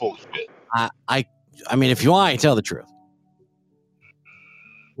Spank's full of shit. I mean, if you lie, tell the truth.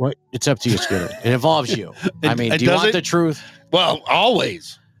 What? It's up to you, Scooter. It involves you. I mean, do you want the truth? Well,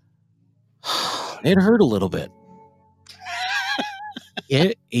 always. It hurt a little bit.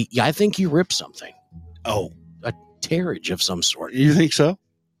 I think you ripped something. Oh, a tearage of some sort. You think so?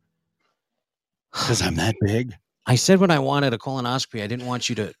 Because I'm that big. I said when I wanted a colonoscopy, I didn't want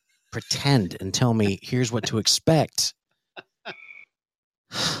you to pretend and tell me, here's what to expect.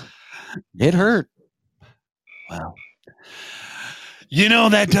 It hurt. Well, you know,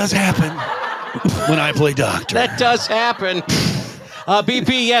 that does happen when I play doctor. That does happen.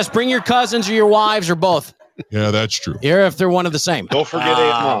 BP, yes, bring your cousins or your wives or both. Yeah, that's true. Here, if they're one of the same. Don't forget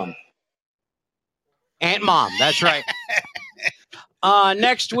Aunt Mom. Aunt Mom, that's right.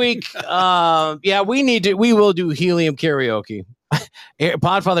 Next week, we will do helium karaoke.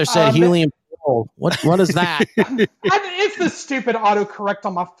 Podfather said helium. What is that? It's the stupid autocorrect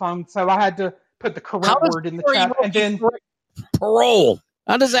on my phone, so I had to put the correct word in the chat. And then parole.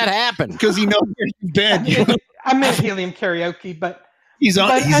 How does that happen? Because he knows where you've been. I meant helium karaoke, but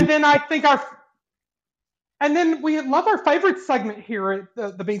and then we love our favorite segment here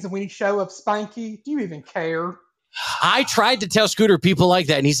at the Beans and Weenie Show of Spanky. Do you even care? I tried to tell Scooter people like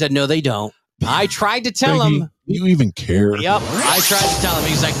that, and he said, no, they don't. I tried to tell him. You even care? Yep. I tried to tell him.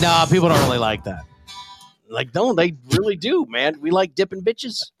 He's like, no, people don't really like that. Like, don't they really do, man? We like dipping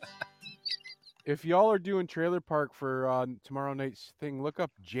bitches. If y'all are doing Trailer Park for tomorrow night's thing, look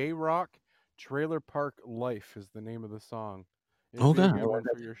up J-Rock Trailer Park Life is the name of the song. It'll be a good one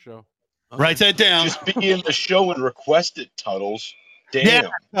for your show. Write that down. Just be in the show and request it, Tuddles. Damn. Yeah,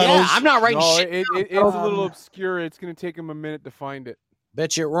 Yeah, I'm not writing No, shit. it's a little obscure. It's going to take him a minute to find it.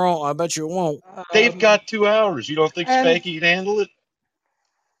 Bet you it won't. I bet you it won't. They've got 2 hours. You don't think Spanky can handle it?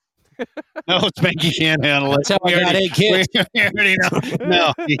 No, Spanky can't handle it. That's how I got 8 kids. We already know.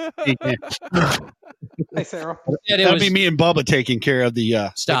 No, he can't. Hey, Sarah. That'd be me and Bubba taking care of the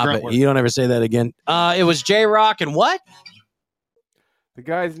Stop grunt it. work. You don't ever say that again. It was J-Rock and what? The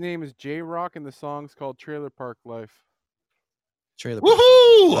guy's name is J-Rock, and the song's called Trailer Park Life. Trailer Park.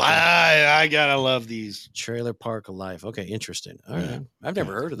 Woohoo! I gotta love these. Trailer Park Life. Okay, interesting. All right. I've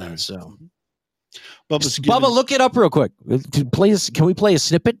never heard of that. So, Bubba, look it up real quick. Can we play a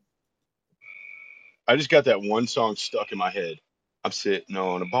snippet? I just got that one song stuck in my head. I'm sitting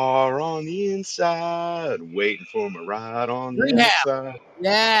on a bar on the inside, waiting for my ride on the Rehab. outside.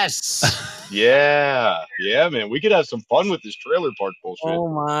 Yes. Yeah, man. We could have some fun with this trailer park bullshit. Oh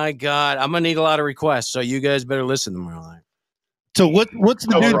my God. I'm gonna need a lot of requests, so you guys better listen tomorrow night. So what's the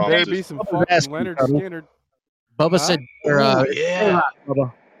No dude? problem. Better be some fucking Leonard Skinner. Bubba said, yeah.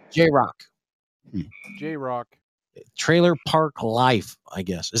 J-Rock. J-Rock. Trailer Park Life, I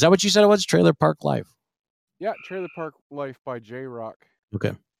guess. Is that what you said it was? Trailer Park Life. Yeah, Trailer Park Life by J-Rock.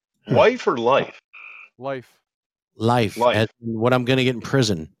 Okay. Wife or life? Life. Life. Life. As in what I'm gonna get in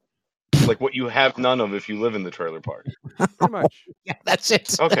prison. Like what you have none of if you live in the trailer park. Pretty much. Yeah, that's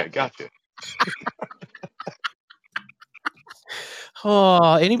it. Okay, gotcha.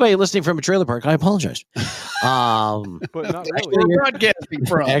 Oh, anybody listening from a trailer park, I apologize. But not really. Broadcasting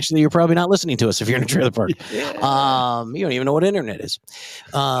from. Actually, you're probably not listening to us if you're in a trailer park. You don't even know what internet is.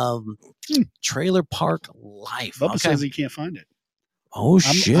 Trailer Park Life. Bubba Okay. says he can't find it. Oh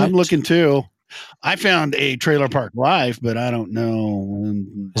shit! I'm looking too. I found a Trailer Park Live, but I don't know.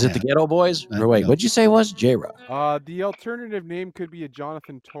 Is it the Ghetto Boys? Or wait, what'd you say it was? J-Rock. The alternative name could be a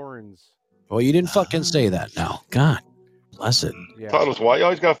Jonathan Torrens. Well, you didn't fucking say that. No, God bless it. Yeah. Tuddles, why you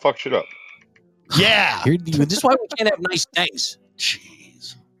always gotta fuck shit up? Yeah. This is why we can't have nice things.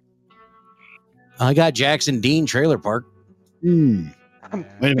 Jeez. I got Jackson Dean Trailer Park. Wait a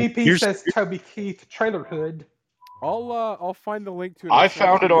minute. BP says Toby Keith Trailer Hood. I'll find the link to it. I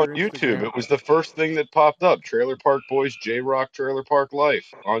found it on YouTube. It was the first thing that popped up. Trailer Park Boys J-Rock Trailer Park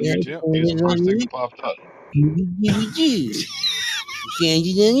Life on YouTube. It was the first thing that popped up. Found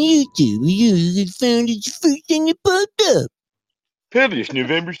it on YouTube. You found it the first thing that popped up. Published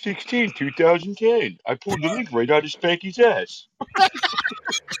November 16, 2010. I pulled the link right out of Spanky's ass.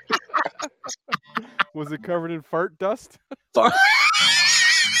 Was it covered in fart dust?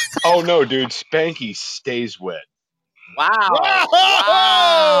 Oh no, dude. Spanky stays wet. Wow.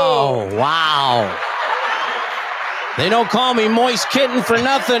 Wow. They don't call me Moist Kitten for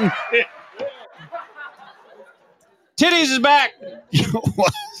nothing. Titties is back.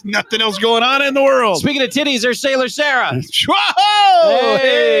 Nothing else going on in the world. Speaking of titties, there's Sailor Sarah. Whoa!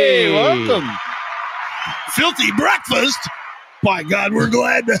 Hey, welcome. Filthy breakfast. By God, we're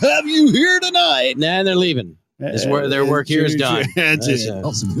glad to have you here tonight. Nah, they're leaving. This is where their work here is done. That's it.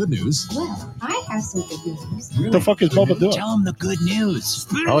 Well, some good news. Well, I have some good news. What the fuck is Bubba doing? Tell them the good news.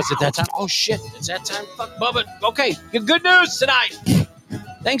 Oh, is it that time? Oh, shit. It's that time? Fuck, Bubba. Okay, good news tonight.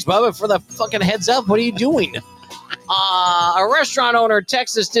 Thanks, Bubba, for the fucking heads up. What are you doing? A restaurant owner in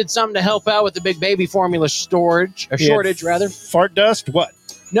Texas did something to help out with the big baby formula shortage, rather. Fart dust? What?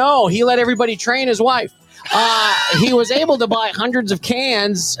 No, he let everybody train his wife. He was able to buy hundreds of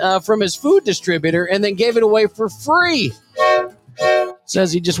cans from his food distributor and then gave it away for free.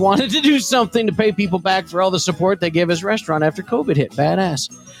 Says he just wanted to do something to pay people back for all the support they gave his restaurant after COVID hit. Badass.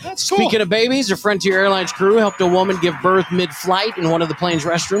 That's Speaking cool. of babies, a Frontier Airlines crew helped a woman give birth mid-flight in one of the plane's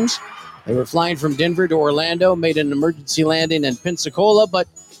restrooms. They were flying from Denver to Orlando, made an emergency landing in Pensacola, but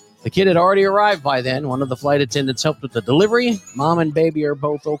the kid had already arrived by then. One of the flight attendants helped with the delivery. Mom and baby are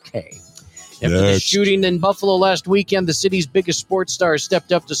both okay. After the shooting in Buffalo last weekend, the city's biggest sports stars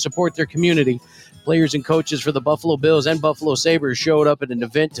stepped up to support their community. Players and coaches for the Buffalo Bills and Buffalo Sabres showed up at an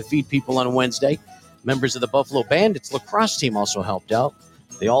event to feed people on Wednesday. Members of the Buffalo Bandits lacrosse team also helped out.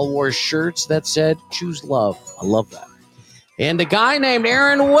 They all wore shirts that said, "Choose love." I love that. And a guy named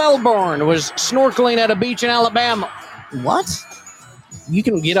Aaron Wellborn was snorkeling at a beach in Alabama. What? You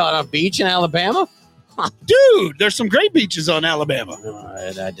can get on a beach in Alabama? Dude, there's some great beaches on Alabama.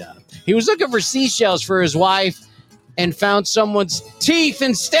 I doubt it. He was looking for seashells for his wife and found someone's teeth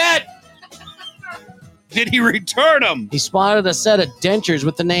instead. Did he return them? He spotted a set of dentures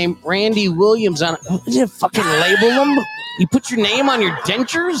with the name Randy Williams on it. Did you fucking label them? You put your name on your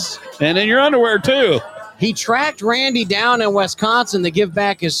dentures? And in your underwear, too. He tracked Randy down in Wisconsin to give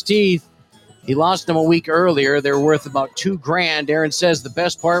back his teeth. He lost them a week earlier. They were worth about $2,000. Aaron says the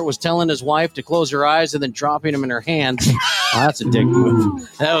best part was telling his wife to close her eyes and then dropping them in her hands. Oh, that's a dick move.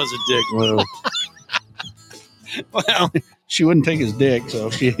 That was a dick move. Well, she wouldn't take his dick, so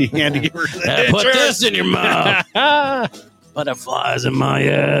he had to give her that. Put this in your mouth. Butterflies in my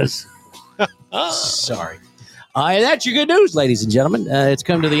ass. Sorry. That's your good news, ladies and gentlemen. It's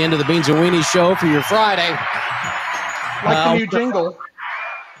come to the end of the Beans and Weenie show for your Friday. Like the new jingle.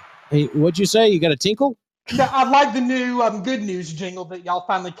 Hey, what'd you say? You got a tinkle? No, I like the new good news jingle that y'all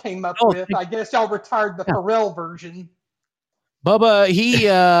finally came up with. I guess y'all retired the Pharrell version. Bubba, he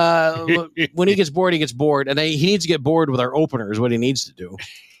when he gets bored, he gets bored, and he needs to get bored with our opener. Is what he needs to do.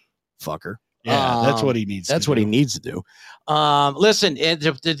 Fucker. Yeah, that's what he needs. That's what he needs to do. Listen,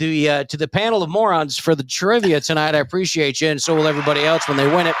 to the panel of morons for the trivia tonight. I appreciate you, and so will everybody else when they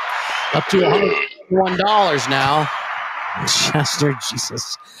win it. Up to $101 now. Chester,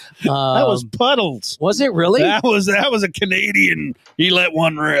 Jesus. That was Puddles. Was it really? That was a Canadian. He let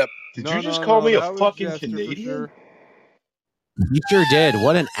one rip. Did you just call me a fucking Canadian? You sure did.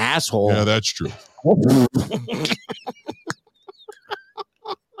 What an asshole. Yeah, that's true.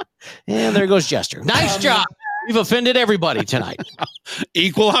 And there goes Jester. Nice job. We've offended everybody tonight.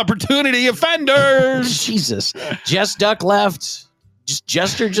 Equal opportunity offenders. Jesus. Jess Duck left.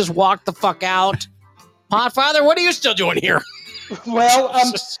 Jester just walked the fuck out. Podfather, what are you still doing here? Well,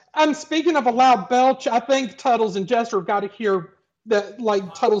 I'm speaking of a loud belch. I think Tuddles and Jester have got to hear that,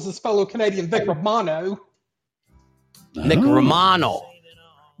 like Tuddles' fellow Canadian Vic Romano. Nick Romano.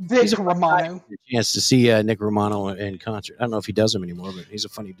 Vic Romano. Chance to see Nick Romano in concert. I don't know if he does them anymore, but he's a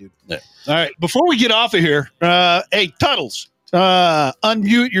funny dude. Yeah. All right. Before we get off of here, hey, Tuddles,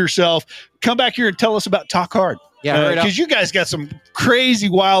 unmute yourself. Come back here and tell us about Talk Hard. Yeah, because you guys got some crazy,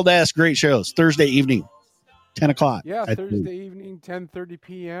 wild-ass great shows. Thursday evening, 10 o'clock. Yeah, Thursday evening, 10:30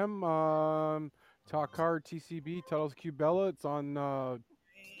 p.m. Talk Hard, TCB, Tuddles Cubella. It's on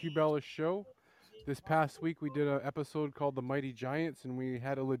Cubella's show. This past week, we did an episode called The Mighty Giants, and we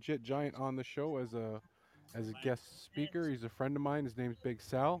had a legit giant on the show as a guest speaker. He's a friend of mine. His name's Big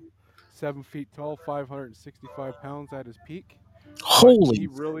Sal. 7 feet tall, 565 pounds at his peak. Holy! He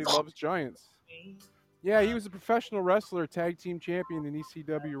really loves giants. Yeah, he was a professional wrestler, tag team champion in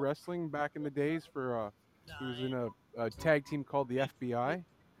ECW wrestling back in the days. He was in a tag team called the FBI.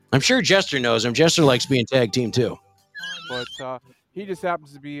 I'm sure Jester knows him. Jester likes being tag team too. But he just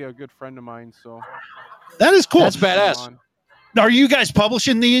happens to be a good friend of mine. So that is cool. That's badass. Are you guys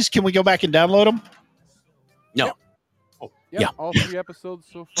publishing these? Can we go back and download them? No. Yep. Oh, yeah. All 3 episodes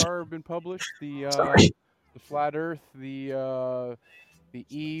so far have been published. The Flat Earth, the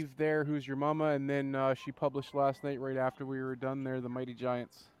Eve there, Who's Your Mama, and then she published last night right after we were done there, The Mighty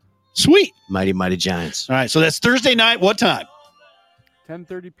Giants. Sweet. Mighty Giants. All right, so that's Thursday night. What time?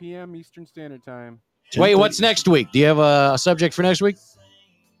 10:30 p.m. Eastern Standard Time. Wait, what's next week? Do you have a subject for next week?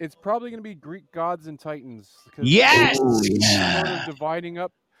 It's probably going to be Greek gods and titans. Yes! Sort of dividing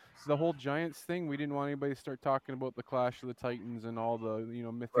up the whole Giants thing. We didn't want anybody to start talking about the Clash of the Titans and all the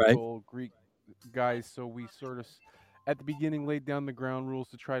mythical Greek guys, so we sort of at the beginning laid down the ground rules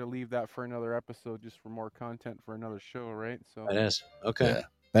to try to leave that for another episode, just for more content for another show, right? So badass. Okay. Yeah.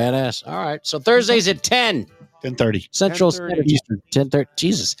 Badass. All right. So Thursdays at 10:30 Central Standard Eastern. 10:30.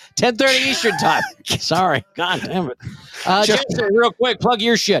 Jesus. 10:30 Eastern time. Sorry. God damn it. Jester, real quick, plug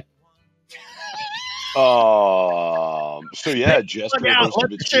your shit. So yeah, Jester hosts the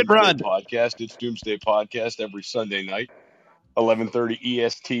Doomsday Podcast. It's Doomsday Podcast every Sunday night, 11:30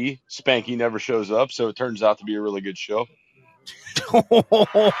 EST. Spanky never shows up, so it turns out to be a really good show. What?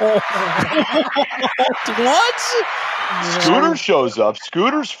 Scooter shows up.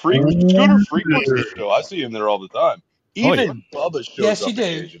 Scooter frequents the show. I see him there all the time. Even Bubba shows up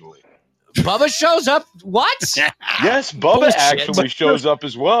occasionally. Bubba shows up? What? Yes, Bubba actually shows up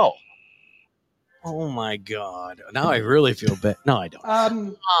as well. Oh my God. Now I really feel bad. No, I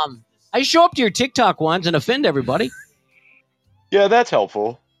don't. I show up to your TikTok ones and offend everybody. Yeah, that's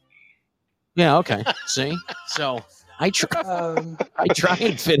helpful. Yeah, okay. See? So I try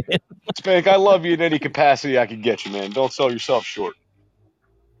and fit in. Spank, I love you in any capacity I can get you, man. Don't sell yourself short.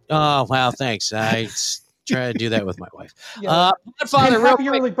 Oh, wow, thanks. I try to do that with my wife. Yeah. Father, happy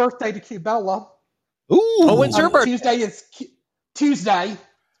early birthday to Cubella. Ooh. When's her birthday? Tuesday is Tuesday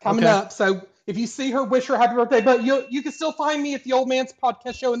coming up. So if you see her, wish her happy birthday. But you can still find me at the Old Man's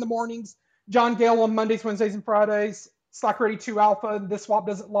Podcast Show in the mornings. John Gale on Mondays, Wednesdays, and Fridays. Slack Ready 2 Alpha, This Swap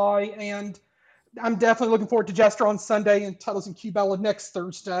Doesn't Lie, and I'm definitely looking forward to Jester on Sunday and Tuttles and Cubella next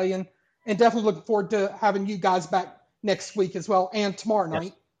Thursday, and definitely looking forward to having you guys back next week as well, and tomorrow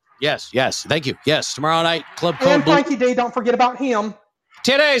night. Yes. Thank you. Yes, tomorrow night, Club Code And Blue. Frankie D, don't forget about him.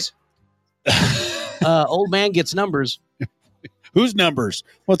 Today's old man gets numbers. Whose numbers?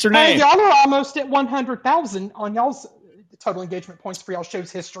 What's her Hey, name? y'all are almost at 100,000 on y'all's total engagement points for y'all's show's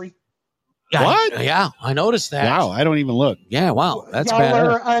history. What? Yeah, I noticed that. Wow, I don't even look. Yeah, wow, that's y'all bad.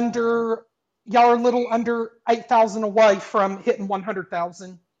 are a little under 8,000 away from hitting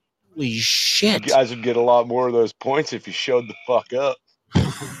 100,000. Holy shit! You guys would get a lot more of those points if you showed the fuck up.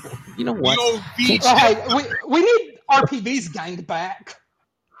 You know what? Hey, we need RPV's gang back.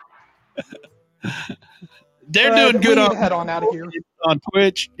 They're doing good we need on to head on out of here. on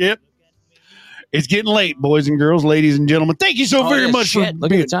Twitch. Yep. It's getting late, boys and girls, ladies and gentlemen. Thank you so very much for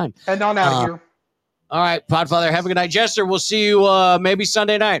Look at the time. Heading on out of here. All right, Podfather, have a good night. Jester, we'll see you maybe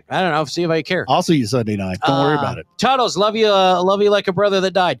Sunday night. I don't know. See if I care. I'll see you Sunday night. Don't worry about it. Tuttles, love you like a brother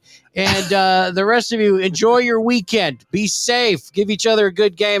that died. And the rest of you, enjoy your weekend. Be safe. Give each other a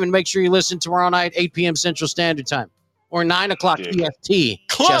good game, and make sure you listen tomorrow night, 8 p.m. Central Standard Time. Or 9 o'clock EST.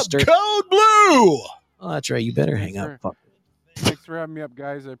 Club Chester. Code Blue. Oh, that's right. You better hang up. Fuck. Thanks for having me up,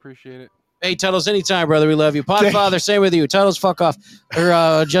 guys. I appreciate it. Hey, Tuttles, anytime, brother. We love you. Podfather, same with you. Tuttles, fuck off.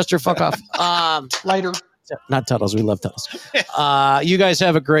 Or Jester, fuck off. Later. Not Tuttles. We love Tuttles. You guys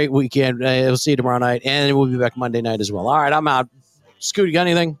have a great weekend. We'll see you tomorrow night, and we'll be back Monday night as well. All right, I'm out. Scoot, you got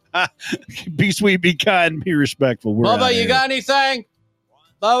anything? Be sweet, be kind, be respectful. We're Bubba, out you here. got anything?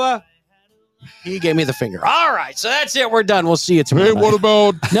 Bubba? He gave me the finger. All right, so that's it. We're done. We'll see you tomorrow. Hey, what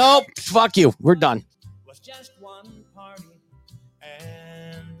about? Nope. Fuck you. We're done. Just one party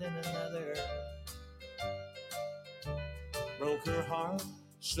and then another broke her heart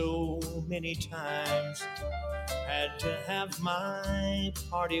so many times. Had to have my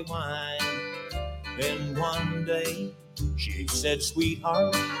party wine. Then one day she said,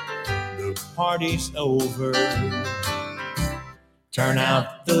 "Sweetheart, the party's over. Turn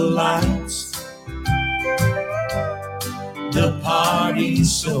out the lights. The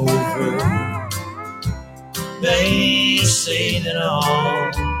party's over." They say that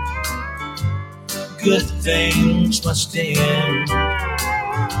all good things must end.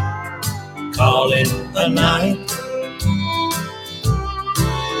 Call it a night.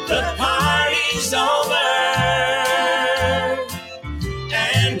 The party's over,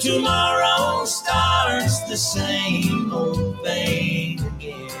 and tomorrow starts the same old thing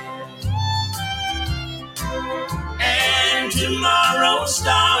again. And tomorrow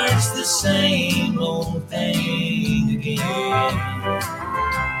starts the same old thing again.